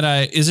thing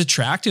that is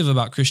attractive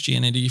about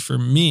Christianity for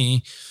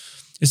me.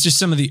 It's just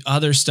some of the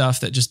other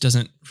stuff that just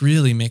doesn't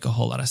really make a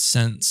whole lot of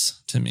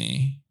sense to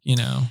me,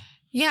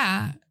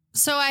 Yeah.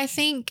 So I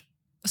think,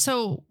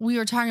 we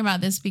were talking about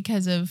this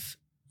because of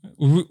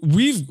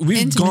we've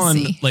intimacy.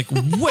 Gone like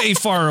way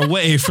far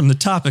away from the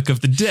topic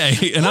of the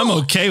day, and I'm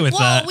okay with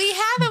that.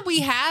 We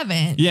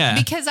haven't. Yeah.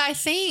 Because I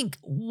think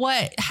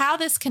how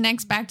this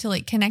connects back to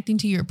like connecting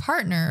to your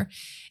partner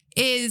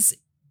is,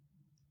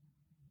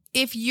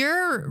 if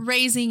you're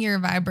raising your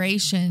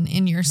vibration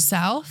in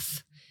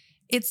yourself,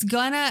 it's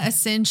gonna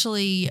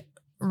essentially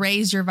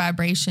raise your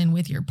vibration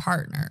with your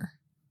partner.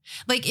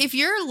 Like if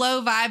you're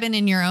low vibing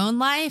in your own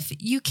life,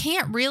 you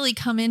can't really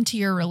come into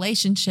your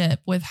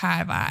relationship with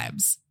high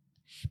vibes.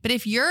 But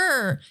if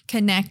you're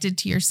connected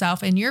to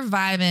yourself and you're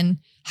vibing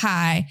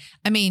high,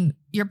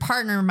 your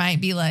partner might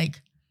be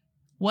like,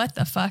 what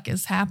the fuck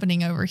is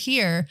happening over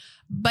here?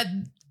 But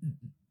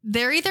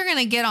they're either going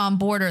to get on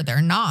board or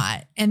they're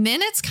not. And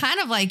then it's kind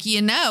of like,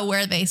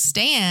 where they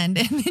stand,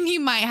 and then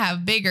you might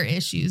have bigger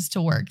issues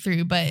to work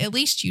through, but at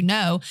least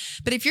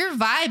But if you're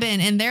vibing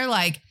and they're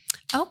like,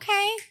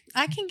 okay,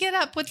 I can get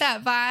up with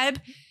that vibe,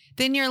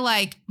 then you're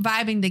like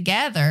vibing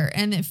together,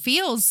 and it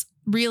feels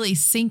really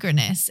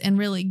synchronous and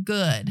really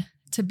good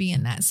to be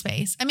in that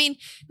space.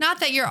 Not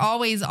that you're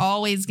always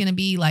going to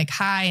be like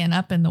high and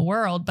up in the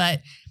world,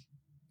 but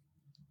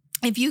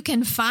if you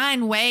can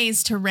find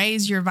ways to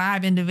raise your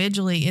vibe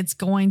individually, it's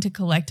going to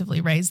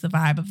collectively raise the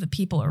vibe of the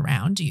people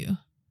around you,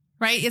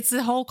 right? It's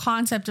the whole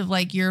concept of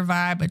like your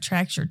vibe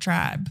attracts your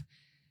tribe.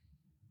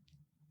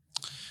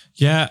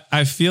 Yeah,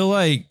 I feel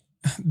like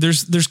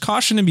there's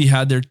caution to be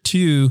had there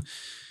too,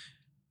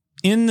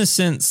 in the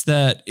sense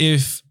that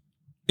if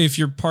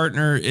your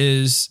partner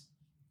is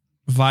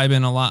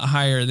vibing a lot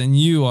higher than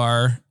you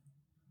are,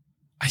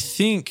 I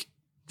think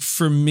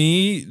for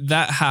me,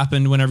 that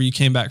happened whenever you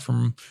came back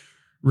from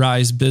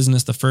Rise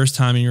Business the first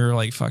time and you were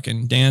like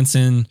fucking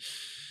dancing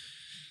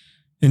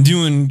and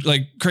doing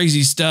like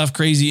crazy stuff,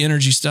 crazy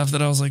energy stuff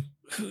that I was like,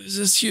 who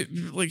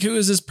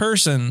is this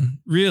person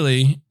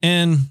really?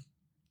 And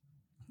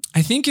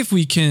I think if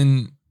we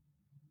can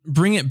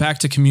bring it back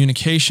to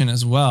communication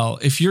as well,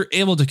 if you're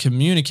able to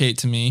communicate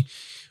to me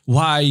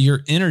why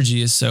your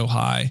energy is so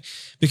high,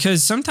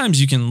 because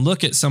sometimes you can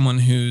look at someone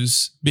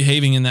who's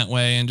behaving in that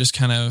way and just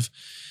kind of,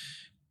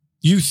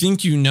 you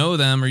think you know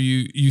them, or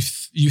you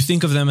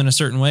think of them in a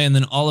certain way, and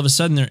then all of a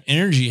sudden their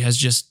energy has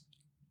just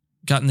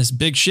gotten this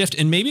big shift,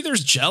 and maybe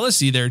there's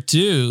jealousy there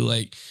too.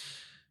 Like,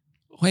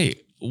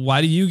 wait,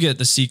 why do you get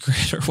the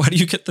secret, or why do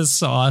you get the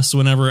sauce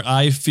whenever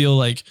I feel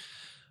like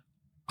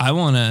I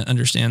want to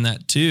understand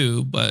that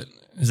too? But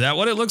is that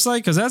what it looks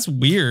like? Because that's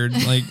weird.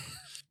 Like,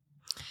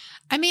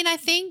 I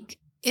think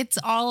it's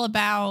all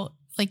about,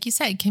 like you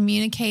said,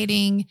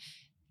 communicating,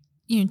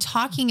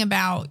 talking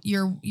about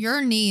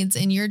your needs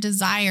and your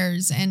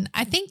desires. And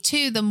I think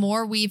too, the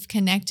more we've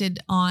connected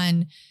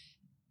on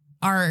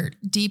our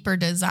deeper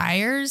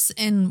desires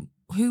and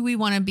who we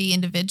want to be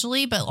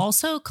individually, but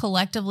also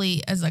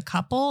collectively as a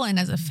couple and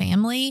as a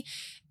family,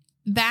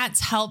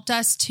 that's helped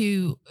us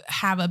to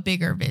have a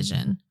bigger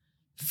vision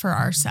for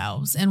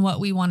ourselves and what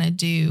we want to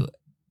do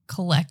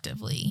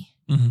collectively.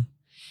 Mm-hmm.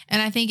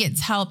 And I think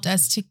it's helped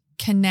us to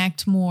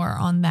connect more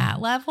on that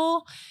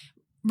level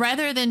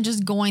rather than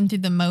just going through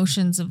the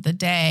motions of the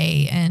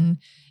day. And,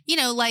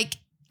 like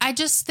I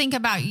just think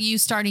about you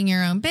starting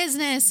your own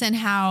business and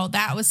how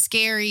that was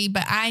scary,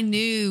 but I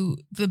knew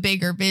the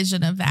bigger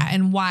vision of that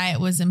and why it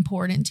was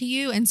important to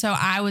you. And so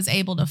I was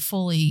able to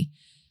fully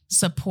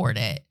support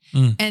it.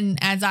 And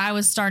as I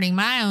was starting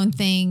my own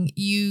thing,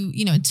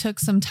 it took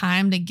some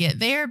time to get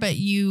there, but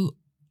you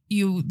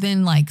you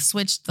then like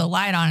switched the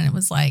light on and it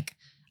was like,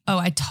 oh,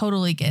 I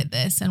totally get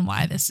this and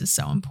why this is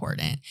so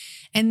important.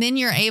 And then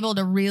you're able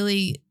to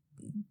really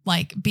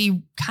like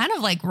be kind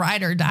of like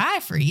ride or die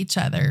for each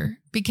other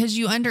because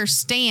you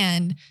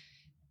understand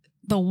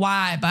the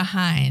why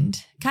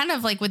behind, kind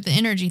of like with the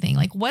energy thing.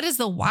 Like, what is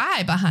the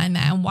why behind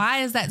that? And why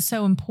is that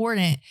so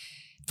important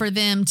for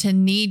them to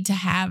need to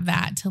have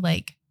that to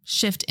like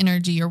shift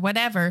energy or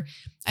whatever?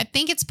 I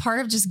think it's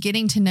part of just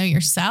getting to know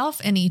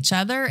yourself and each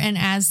other. And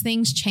as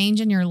things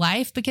change in your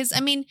life, because I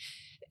mean,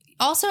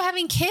 also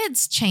having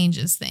kids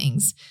changes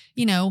things,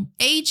 you know,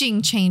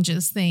 aging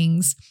changes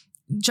things,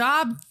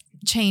 job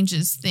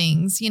changes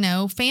things, you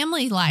know,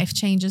 family life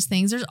changes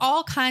things. There's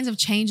all kinds of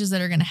changes that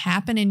are going to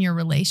happen in your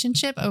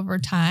relationship over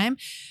time.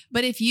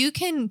 But if you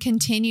can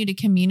continue to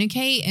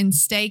communicate and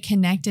stay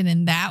connected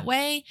in that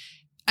way,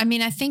 I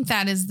mean, I think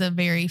that is the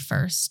very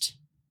first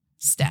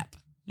step.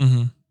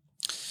 Mm-hmm.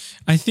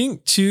 I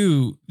think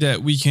too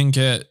that we can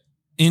get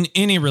in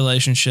any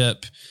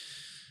relationship,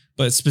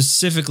 but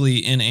specifically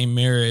in a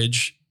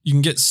marriage, you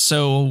can get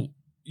so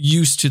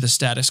used to the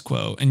status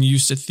quo and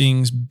used to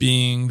things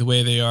being the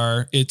way they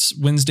are. It's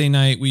Wednesday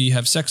night. We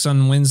have sex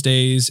on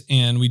Wednesdays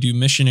and we do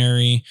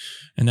missionary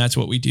and that's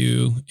what we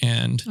do.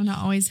 And I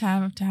always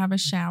have to have a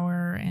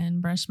shower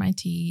and brush my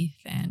teeth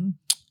and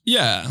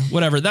yeah,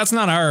 whatever. That's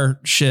not our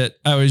shit.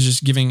 I was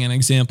just giving an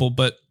example,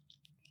 but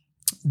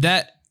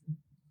that's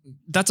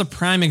a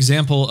prime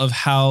example of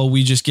how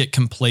we just get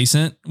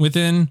complacent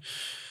within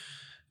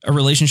a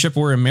relationship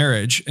or a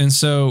marriage. And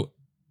so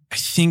I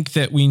think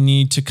that we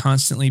need to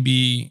constantly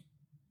be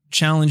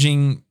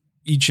challenging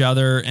each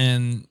other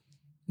and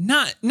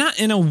not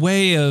in a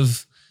way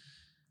of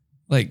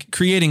like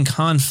creating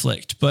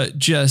conflict, but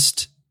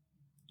just,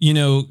 you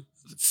know,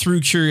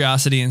 through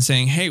curiosity and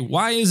saying, hey,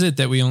 why is it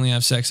that we only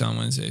have sex on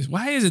Wednesdays?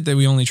 Why is it that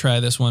we only try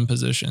this one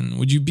position?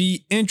 Would you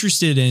be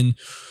interested in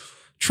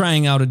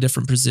trying out a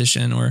different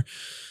position or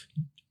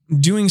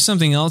doing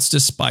something else to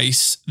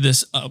spice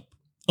this up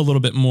a little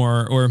bit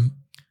more, or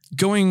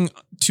going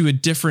to a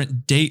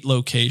different date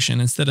location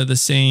instead of the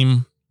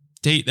same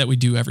date that we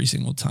do every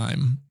single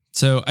time?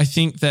 So I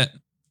think that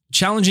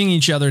challenging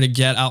each other to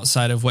get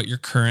outside of what your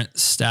current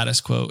status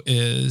quo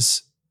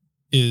is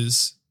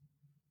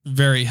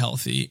very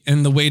healthy.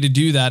 And the way to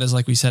do that is,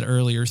 like we said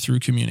earlier,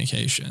 through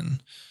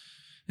communication.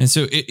 And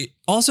so it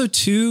also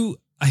too,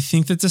 I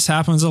think that this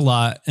happens a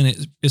lot,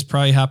 and it's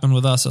probably happened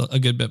with us a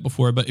good bit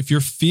before, but if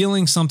you're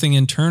feeling something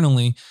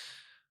internally,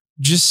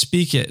 just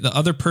speak it. The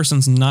other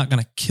person's not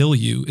going to kill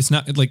you. It's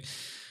not like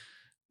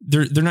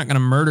they're not going to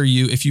murder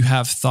you if you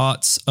have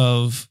thoughts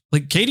of,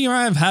 like, Katie and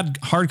I have had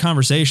hard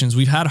conversations.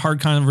 We've had hard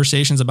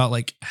conversations about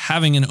like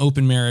having an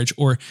open marriage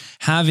or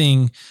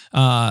having,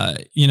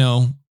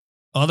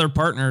 other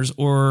partners,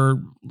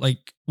 or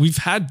like we've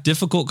had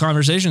difficult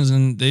conversations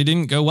and they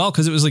didn't go well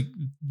because it was like,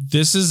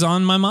 this is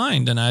on my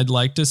mind and I'd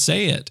like to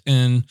say it.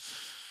 And,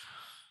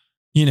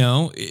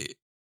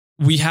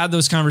 we had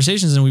those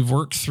conversations and we've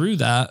worked through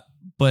that.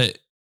 But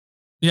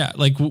yeah,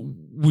 like,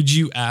 would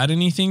you add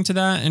anything to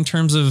that in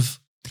terms of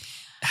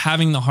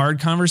having the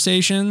hard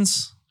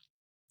conversations?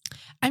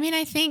 I mean,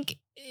 I think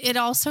it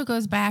also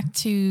goes back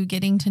to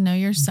getting to know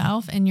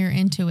yourself and your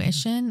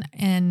intuition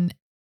and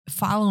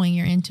following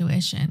your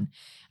intuition.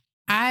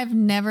 I've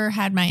never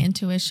had my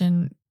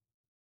intuition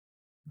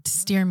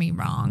steer me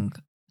wrong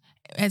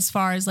as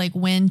far as like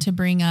when to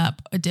bring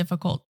up a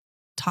difficult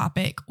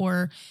topic,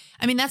 or,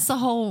 I mean, that's the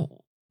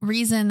whole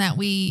reason that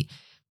we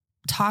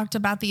talked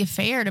about the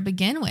affair to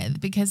begin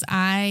with, because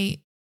I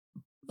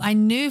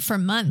knew for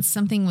months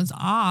something was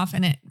off,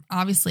 and it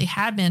obviously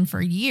had been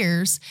for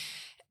years.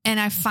 And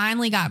I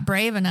finally got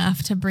brave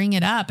enough to bring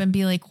it up and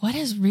be like, what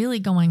is really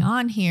going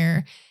on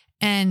here?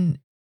 And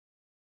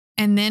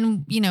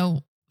then,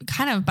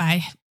 kind of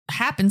by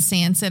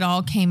happenstance, it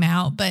all came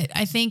out. But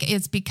I think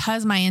it's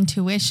because my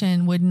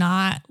intuition would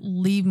not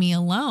leave me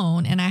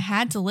alone, and I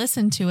had to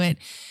listen to it.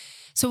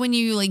 So when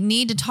you like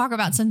need to talk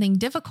about something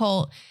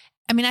difficult,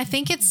 I mean, I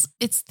think it's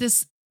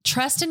this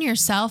trust in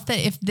yourself that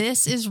if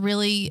this is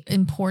really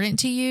important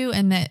to you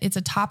and that it's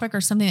a topic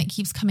or something that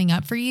keeps coming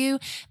up for you,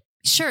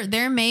 sure,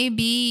 there may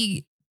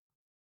be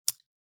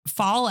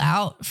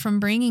fallout from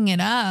bringing it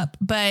up,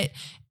 but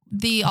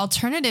the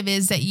alternative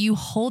is that you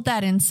hold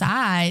that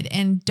inside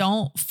and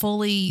don't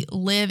fully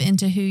live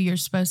into who you're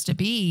supposed to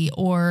be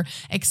or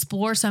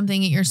explore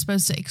something that you're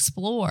supposed to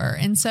explore.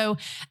 And so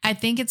I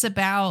think it's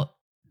about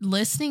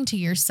listening to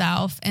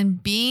yourself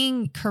and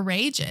being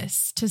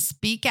courageous to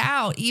speak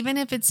out, even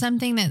if it's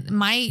something that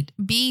might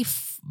be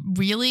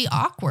really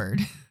awkward.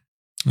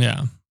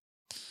 Yeah.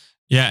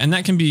 Yeah. And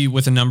that can be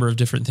with a number of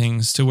different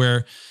things, to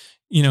where,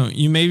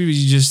 you may be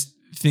just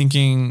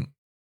thinking,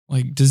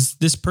 like, does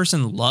this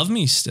person love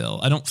me still?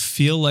 I don't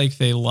feel like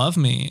they love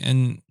me.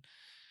 And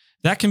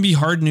that can be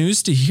hard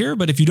news to hear.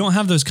 But if you don't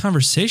have those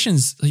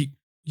conversations, like,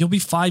 you'll be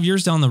 5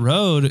 years down the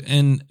road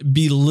and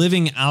be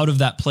living out of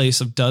that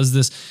place of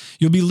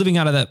you'll be living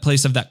out of that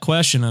place of that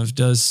question of,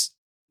 does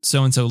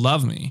so-and-so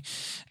love me?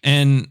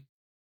 And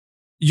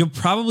you'll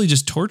probably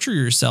just torture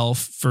yourself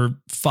for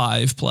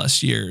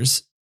 5+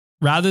 years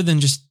rather than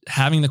just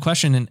having the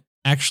question and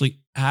actually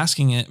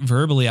asking it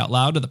verbally out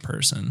loud to the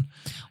person.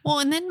 Well,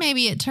 and then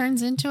maybe it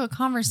turns into a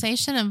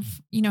conversation of,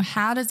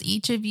 how does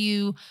each of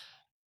you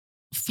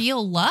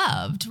feel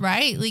loved,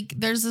 right? Like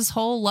there's this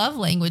whole love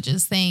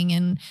languages thing,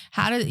 and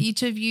how do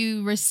each of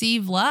you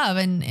receive love,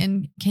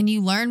 and can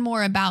you learn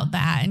more about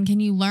that? And can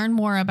you learn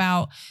more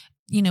about,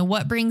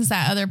 what brings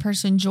that other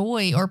person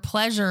joy or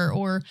pleasure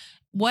or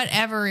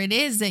whatever it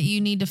is that you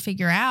need to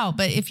figure out.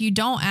 But if you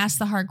don't ask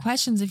the hard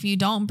questions, if you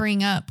don't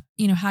bring up,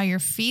 how you're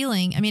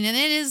feeling, and it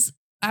is,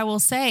 I will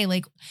say,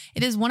 like,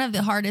 it is one of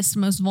the hardest,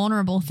 most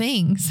vulnerable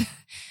things.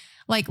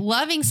 Like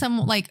loving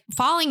someone, like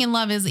falling in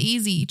love is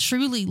easy.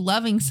 Truly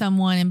loving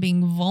someone and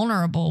being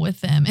vulnerable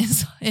with them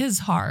is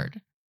hard.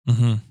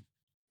 Mm-hmm.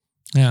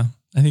 Yeah.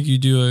 I think you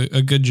do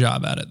a good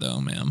job at it though,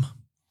 ma'am.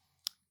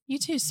 You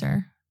too,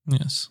 sir.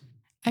 Yes.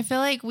 I feel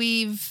like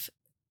we've,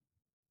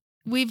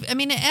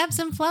 it ebbs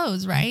and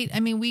flows, right?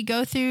 We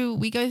go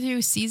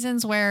through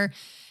seasons where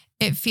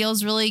it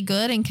feels really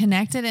good and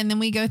connected. And then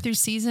we go through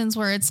seasons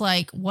where it's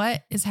like,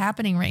 what is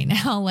happening right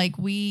now? Like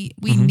we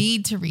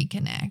need to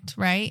reconnect,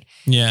 right?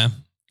 Yeah.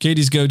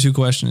 Katie's go-to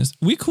question is,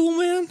 we cool,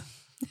 man?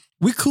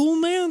 We cool,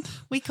 man?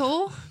 We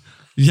cool?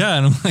 Yeah.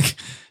 And I'm like,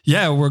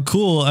 yeah, we're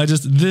cool.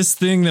 This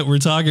thing that we're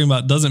talking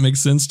about doesn't make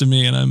sense to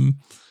me. And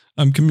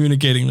I'm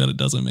communicating that it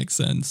doesn't make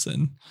sense.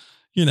 And,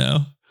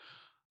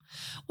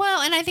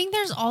 Well, and I think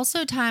there's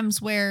also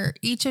times where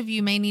each of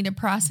you may need to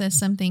process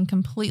something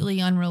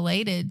completely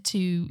unrelated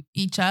to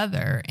each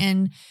other.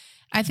 And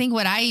I think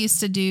what I used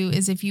to do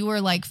is if you were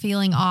like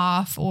feeling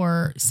off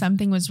or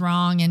something was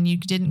wrong and you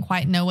didn't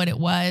quite know what it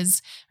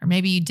was, or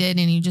maybe you did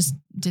and you just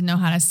didn't know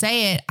how to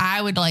say it,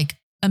 I would like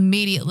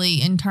immediately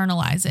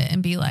internalize it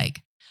and be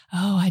like,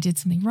 oh, I did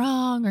something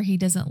wrong, or he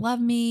doesn't love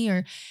me,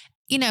 or,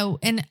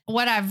 and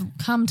what I've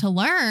come to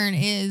learn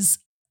is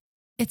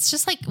it's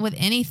just like with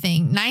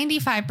anything,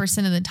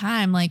 95% of the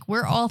time, like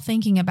we're all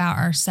thinking about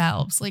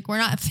ourselves. Like we're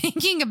not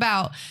thinking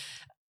about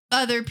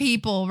other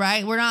people,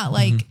 right? We're not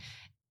like,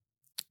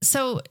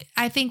 so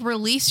I think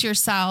release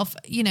yourself,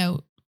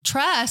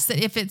 trust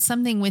that if it's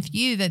something with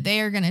you, that they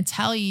are going to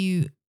tell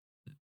you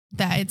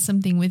that it's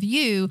something with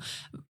you,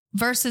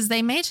 versus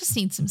they may just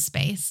need some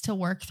space to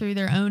work through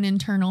their own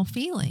internal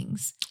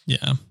feelings.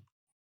 Yeah.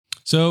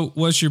 So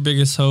what's your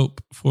biggest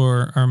hope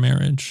for our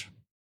marriage?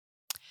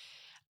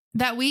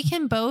 That we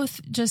can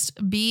both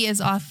just be as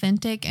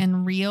authentic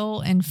and real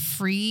and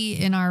free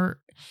in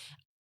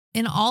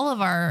all of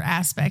our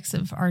aspects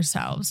of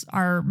ourselves,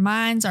 our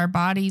minds, our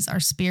bodies, our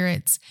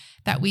spirits,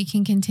 that we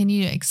can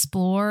continue to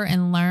explore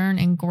and learn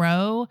and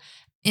grow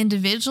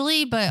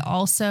individually, but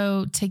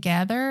also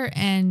together,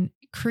 and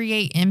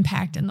create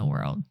impact in the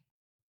world.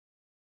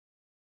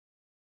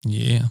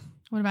 Yeah.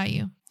 What about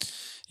you?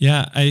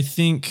 Yeah, I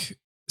think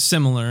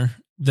similar,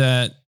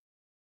 that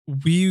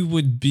we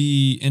would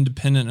be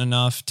independent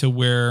enough to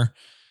where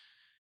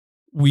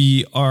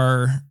we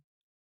are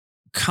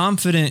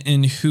confident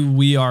in who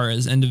we are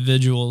as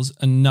individuals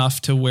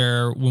enough to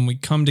where when we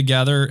come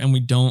together and we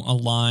don't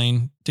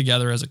align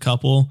together as a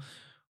couple,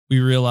 we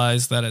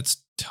realize that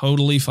it's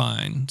totally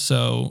fine.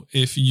 So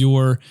if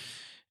you're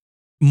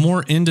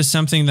more into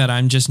something that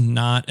I'm just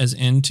not as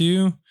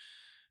into,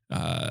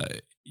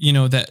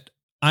 that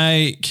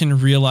I can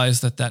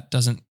realize that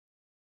doesn't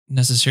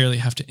necessarily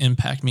have to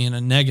impact me in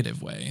a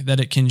negative way, that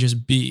it can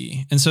just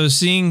be. And so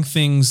seeing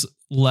things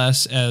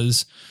less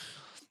as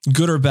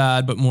good or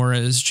bad, but more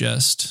as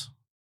just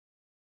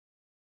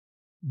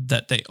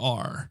that they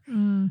are.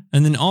 And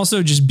then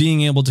also just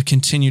being able to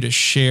continue to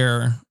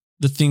share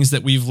the things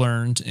that we've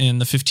learned in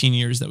the 15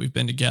 years that we've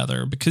been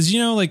together. Because,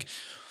 like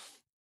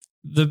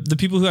the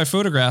people who I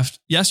photographed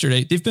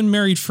yesterday, they've been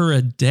married for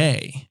a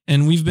day,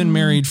 and we've been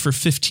married for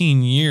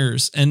 15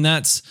 years. And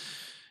that's,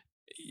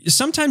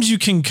 sometimes you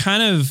can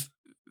kind of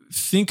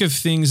think of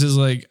things as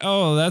like,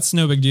 oh, that's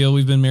no big deal.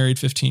 We've been married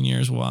 15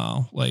 years.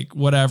 Wow. Like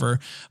whatever.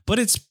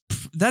 But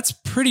that's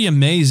pretty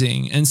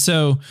amazing. And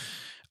so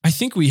I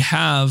think we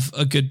have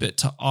a good bit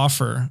to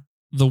offer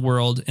the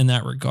world in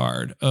that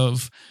regard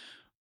of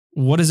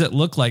what does it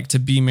look like to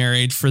be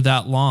married for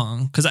that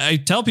long? Because I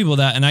tell people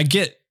that and I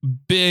get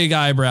big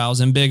eyebrows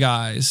and big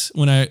eyes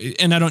and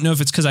I don't know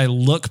if it's because I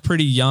look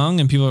pretty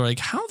young and people are like,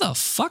 how the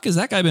fuck has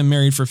that guy been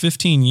married for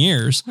 15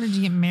 years? What, did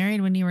you get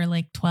married when you were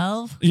like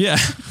 12? Yeah.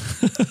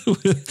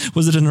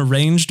 Was it an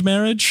arranged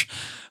marriage?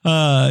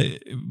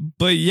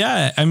 But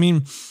yeah,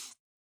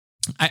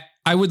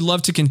 I would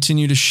love to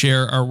continue to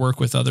share our work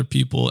with other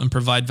people and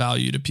provide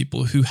value to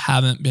people who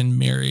haven't been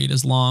married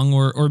as long,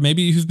 or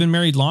maybe who've been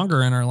married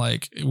longer and are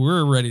like,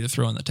 we're ready to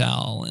throw in the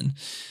towel. And,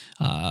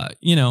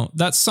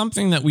 that's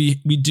something that we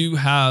do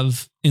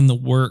have in the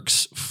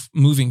works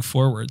moving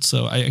forward.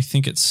 So I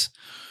think it's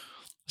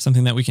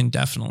something that we can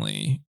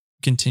definitely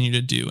continue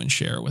to do and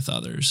share with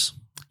others.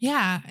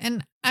 Yeah.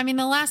 And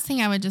the last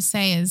thing I would just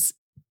say is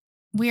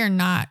we are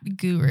not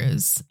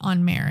gurus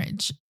on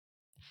marriage.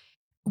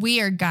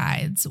 we are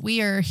guides.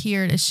 We are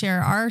here to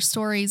share our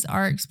stories,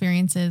 our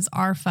experiences,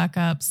 our fuck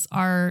ups,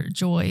 our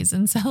joys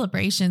and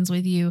celebrations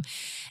with you.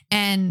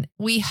 And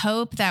we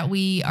hope that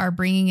we are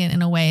bringing it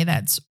in a way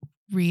that's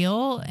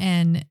real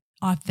and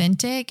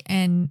authentic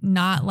and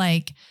not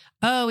like,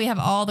 oh, we have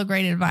all the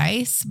great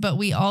advice, but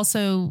we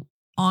also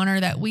honor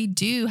that we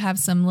do have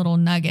some little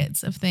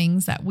nuggets of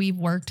things that we've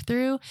worked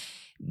through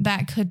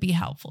that could be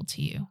helpful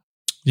to you.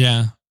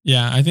 Yeah.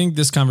 Yeah. I think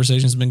this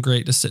conversation has been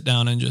great to sit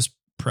down and just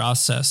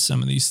process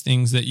some of these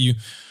things that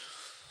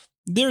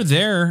they're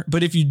there,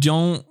 but if you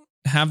don't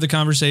have the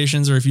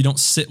conversations or if you don't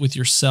sit with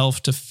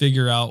yourself to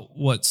figure out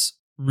what's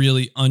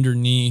really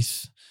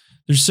underneath,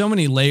 there's so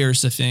many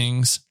layers to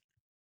things.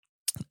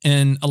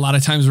 And a lot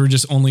of times we're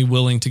just only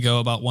willing to go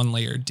about one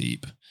layer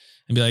deep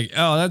and be like,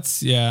 oh,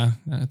 that's the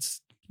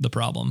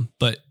problem.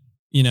 But,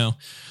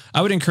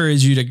 I would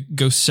encourage you to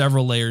go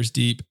several layers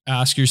deep,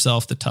 ask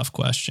yourself the tough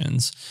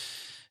questions,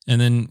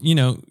 and then,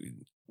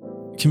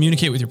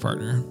 communicate with your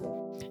partner.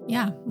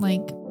 Yeah.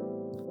 Like,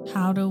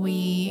 how do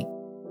we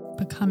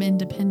become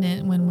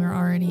independent when we're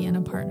already in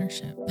a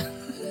partnership?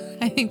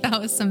 I think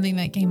that was something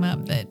that came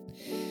up that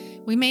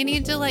we may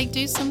need to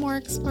do some more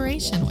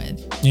exploration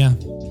with. Yeah.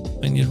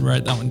 I need to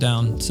write that one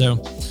down. So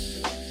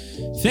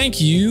thank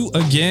you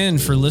again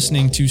for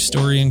listening to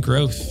Story and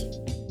Growth.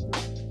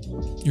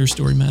 Your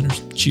story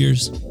matters.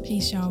 Cheers.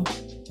 Peace, y'all.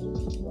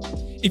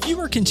 If you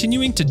are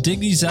continuing to dig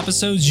these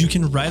episodes, you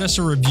can write us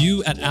a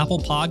review at Apple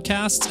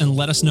Podcasts and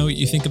let us know what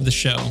you think of the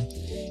show.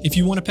 If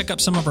you want to pick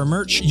up some of our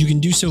merch, you can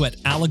do so at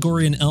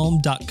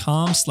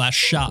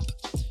allegoryandelm.com/shop.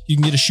 You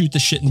can get a Shoot the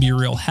Shit and Be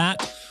Real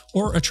hat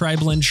or a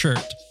Tri-Blend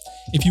shirt.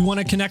 If you want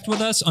to connect with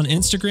us on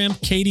Instagram,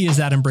 Katie is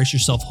at Embrace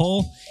Yourself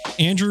Whole.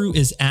 Andrew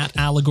is at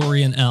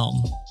Allegory and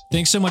Elm.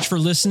 Thanks so much for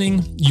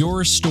listening.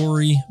 Your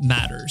story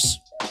matters.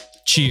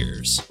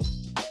 Cheers.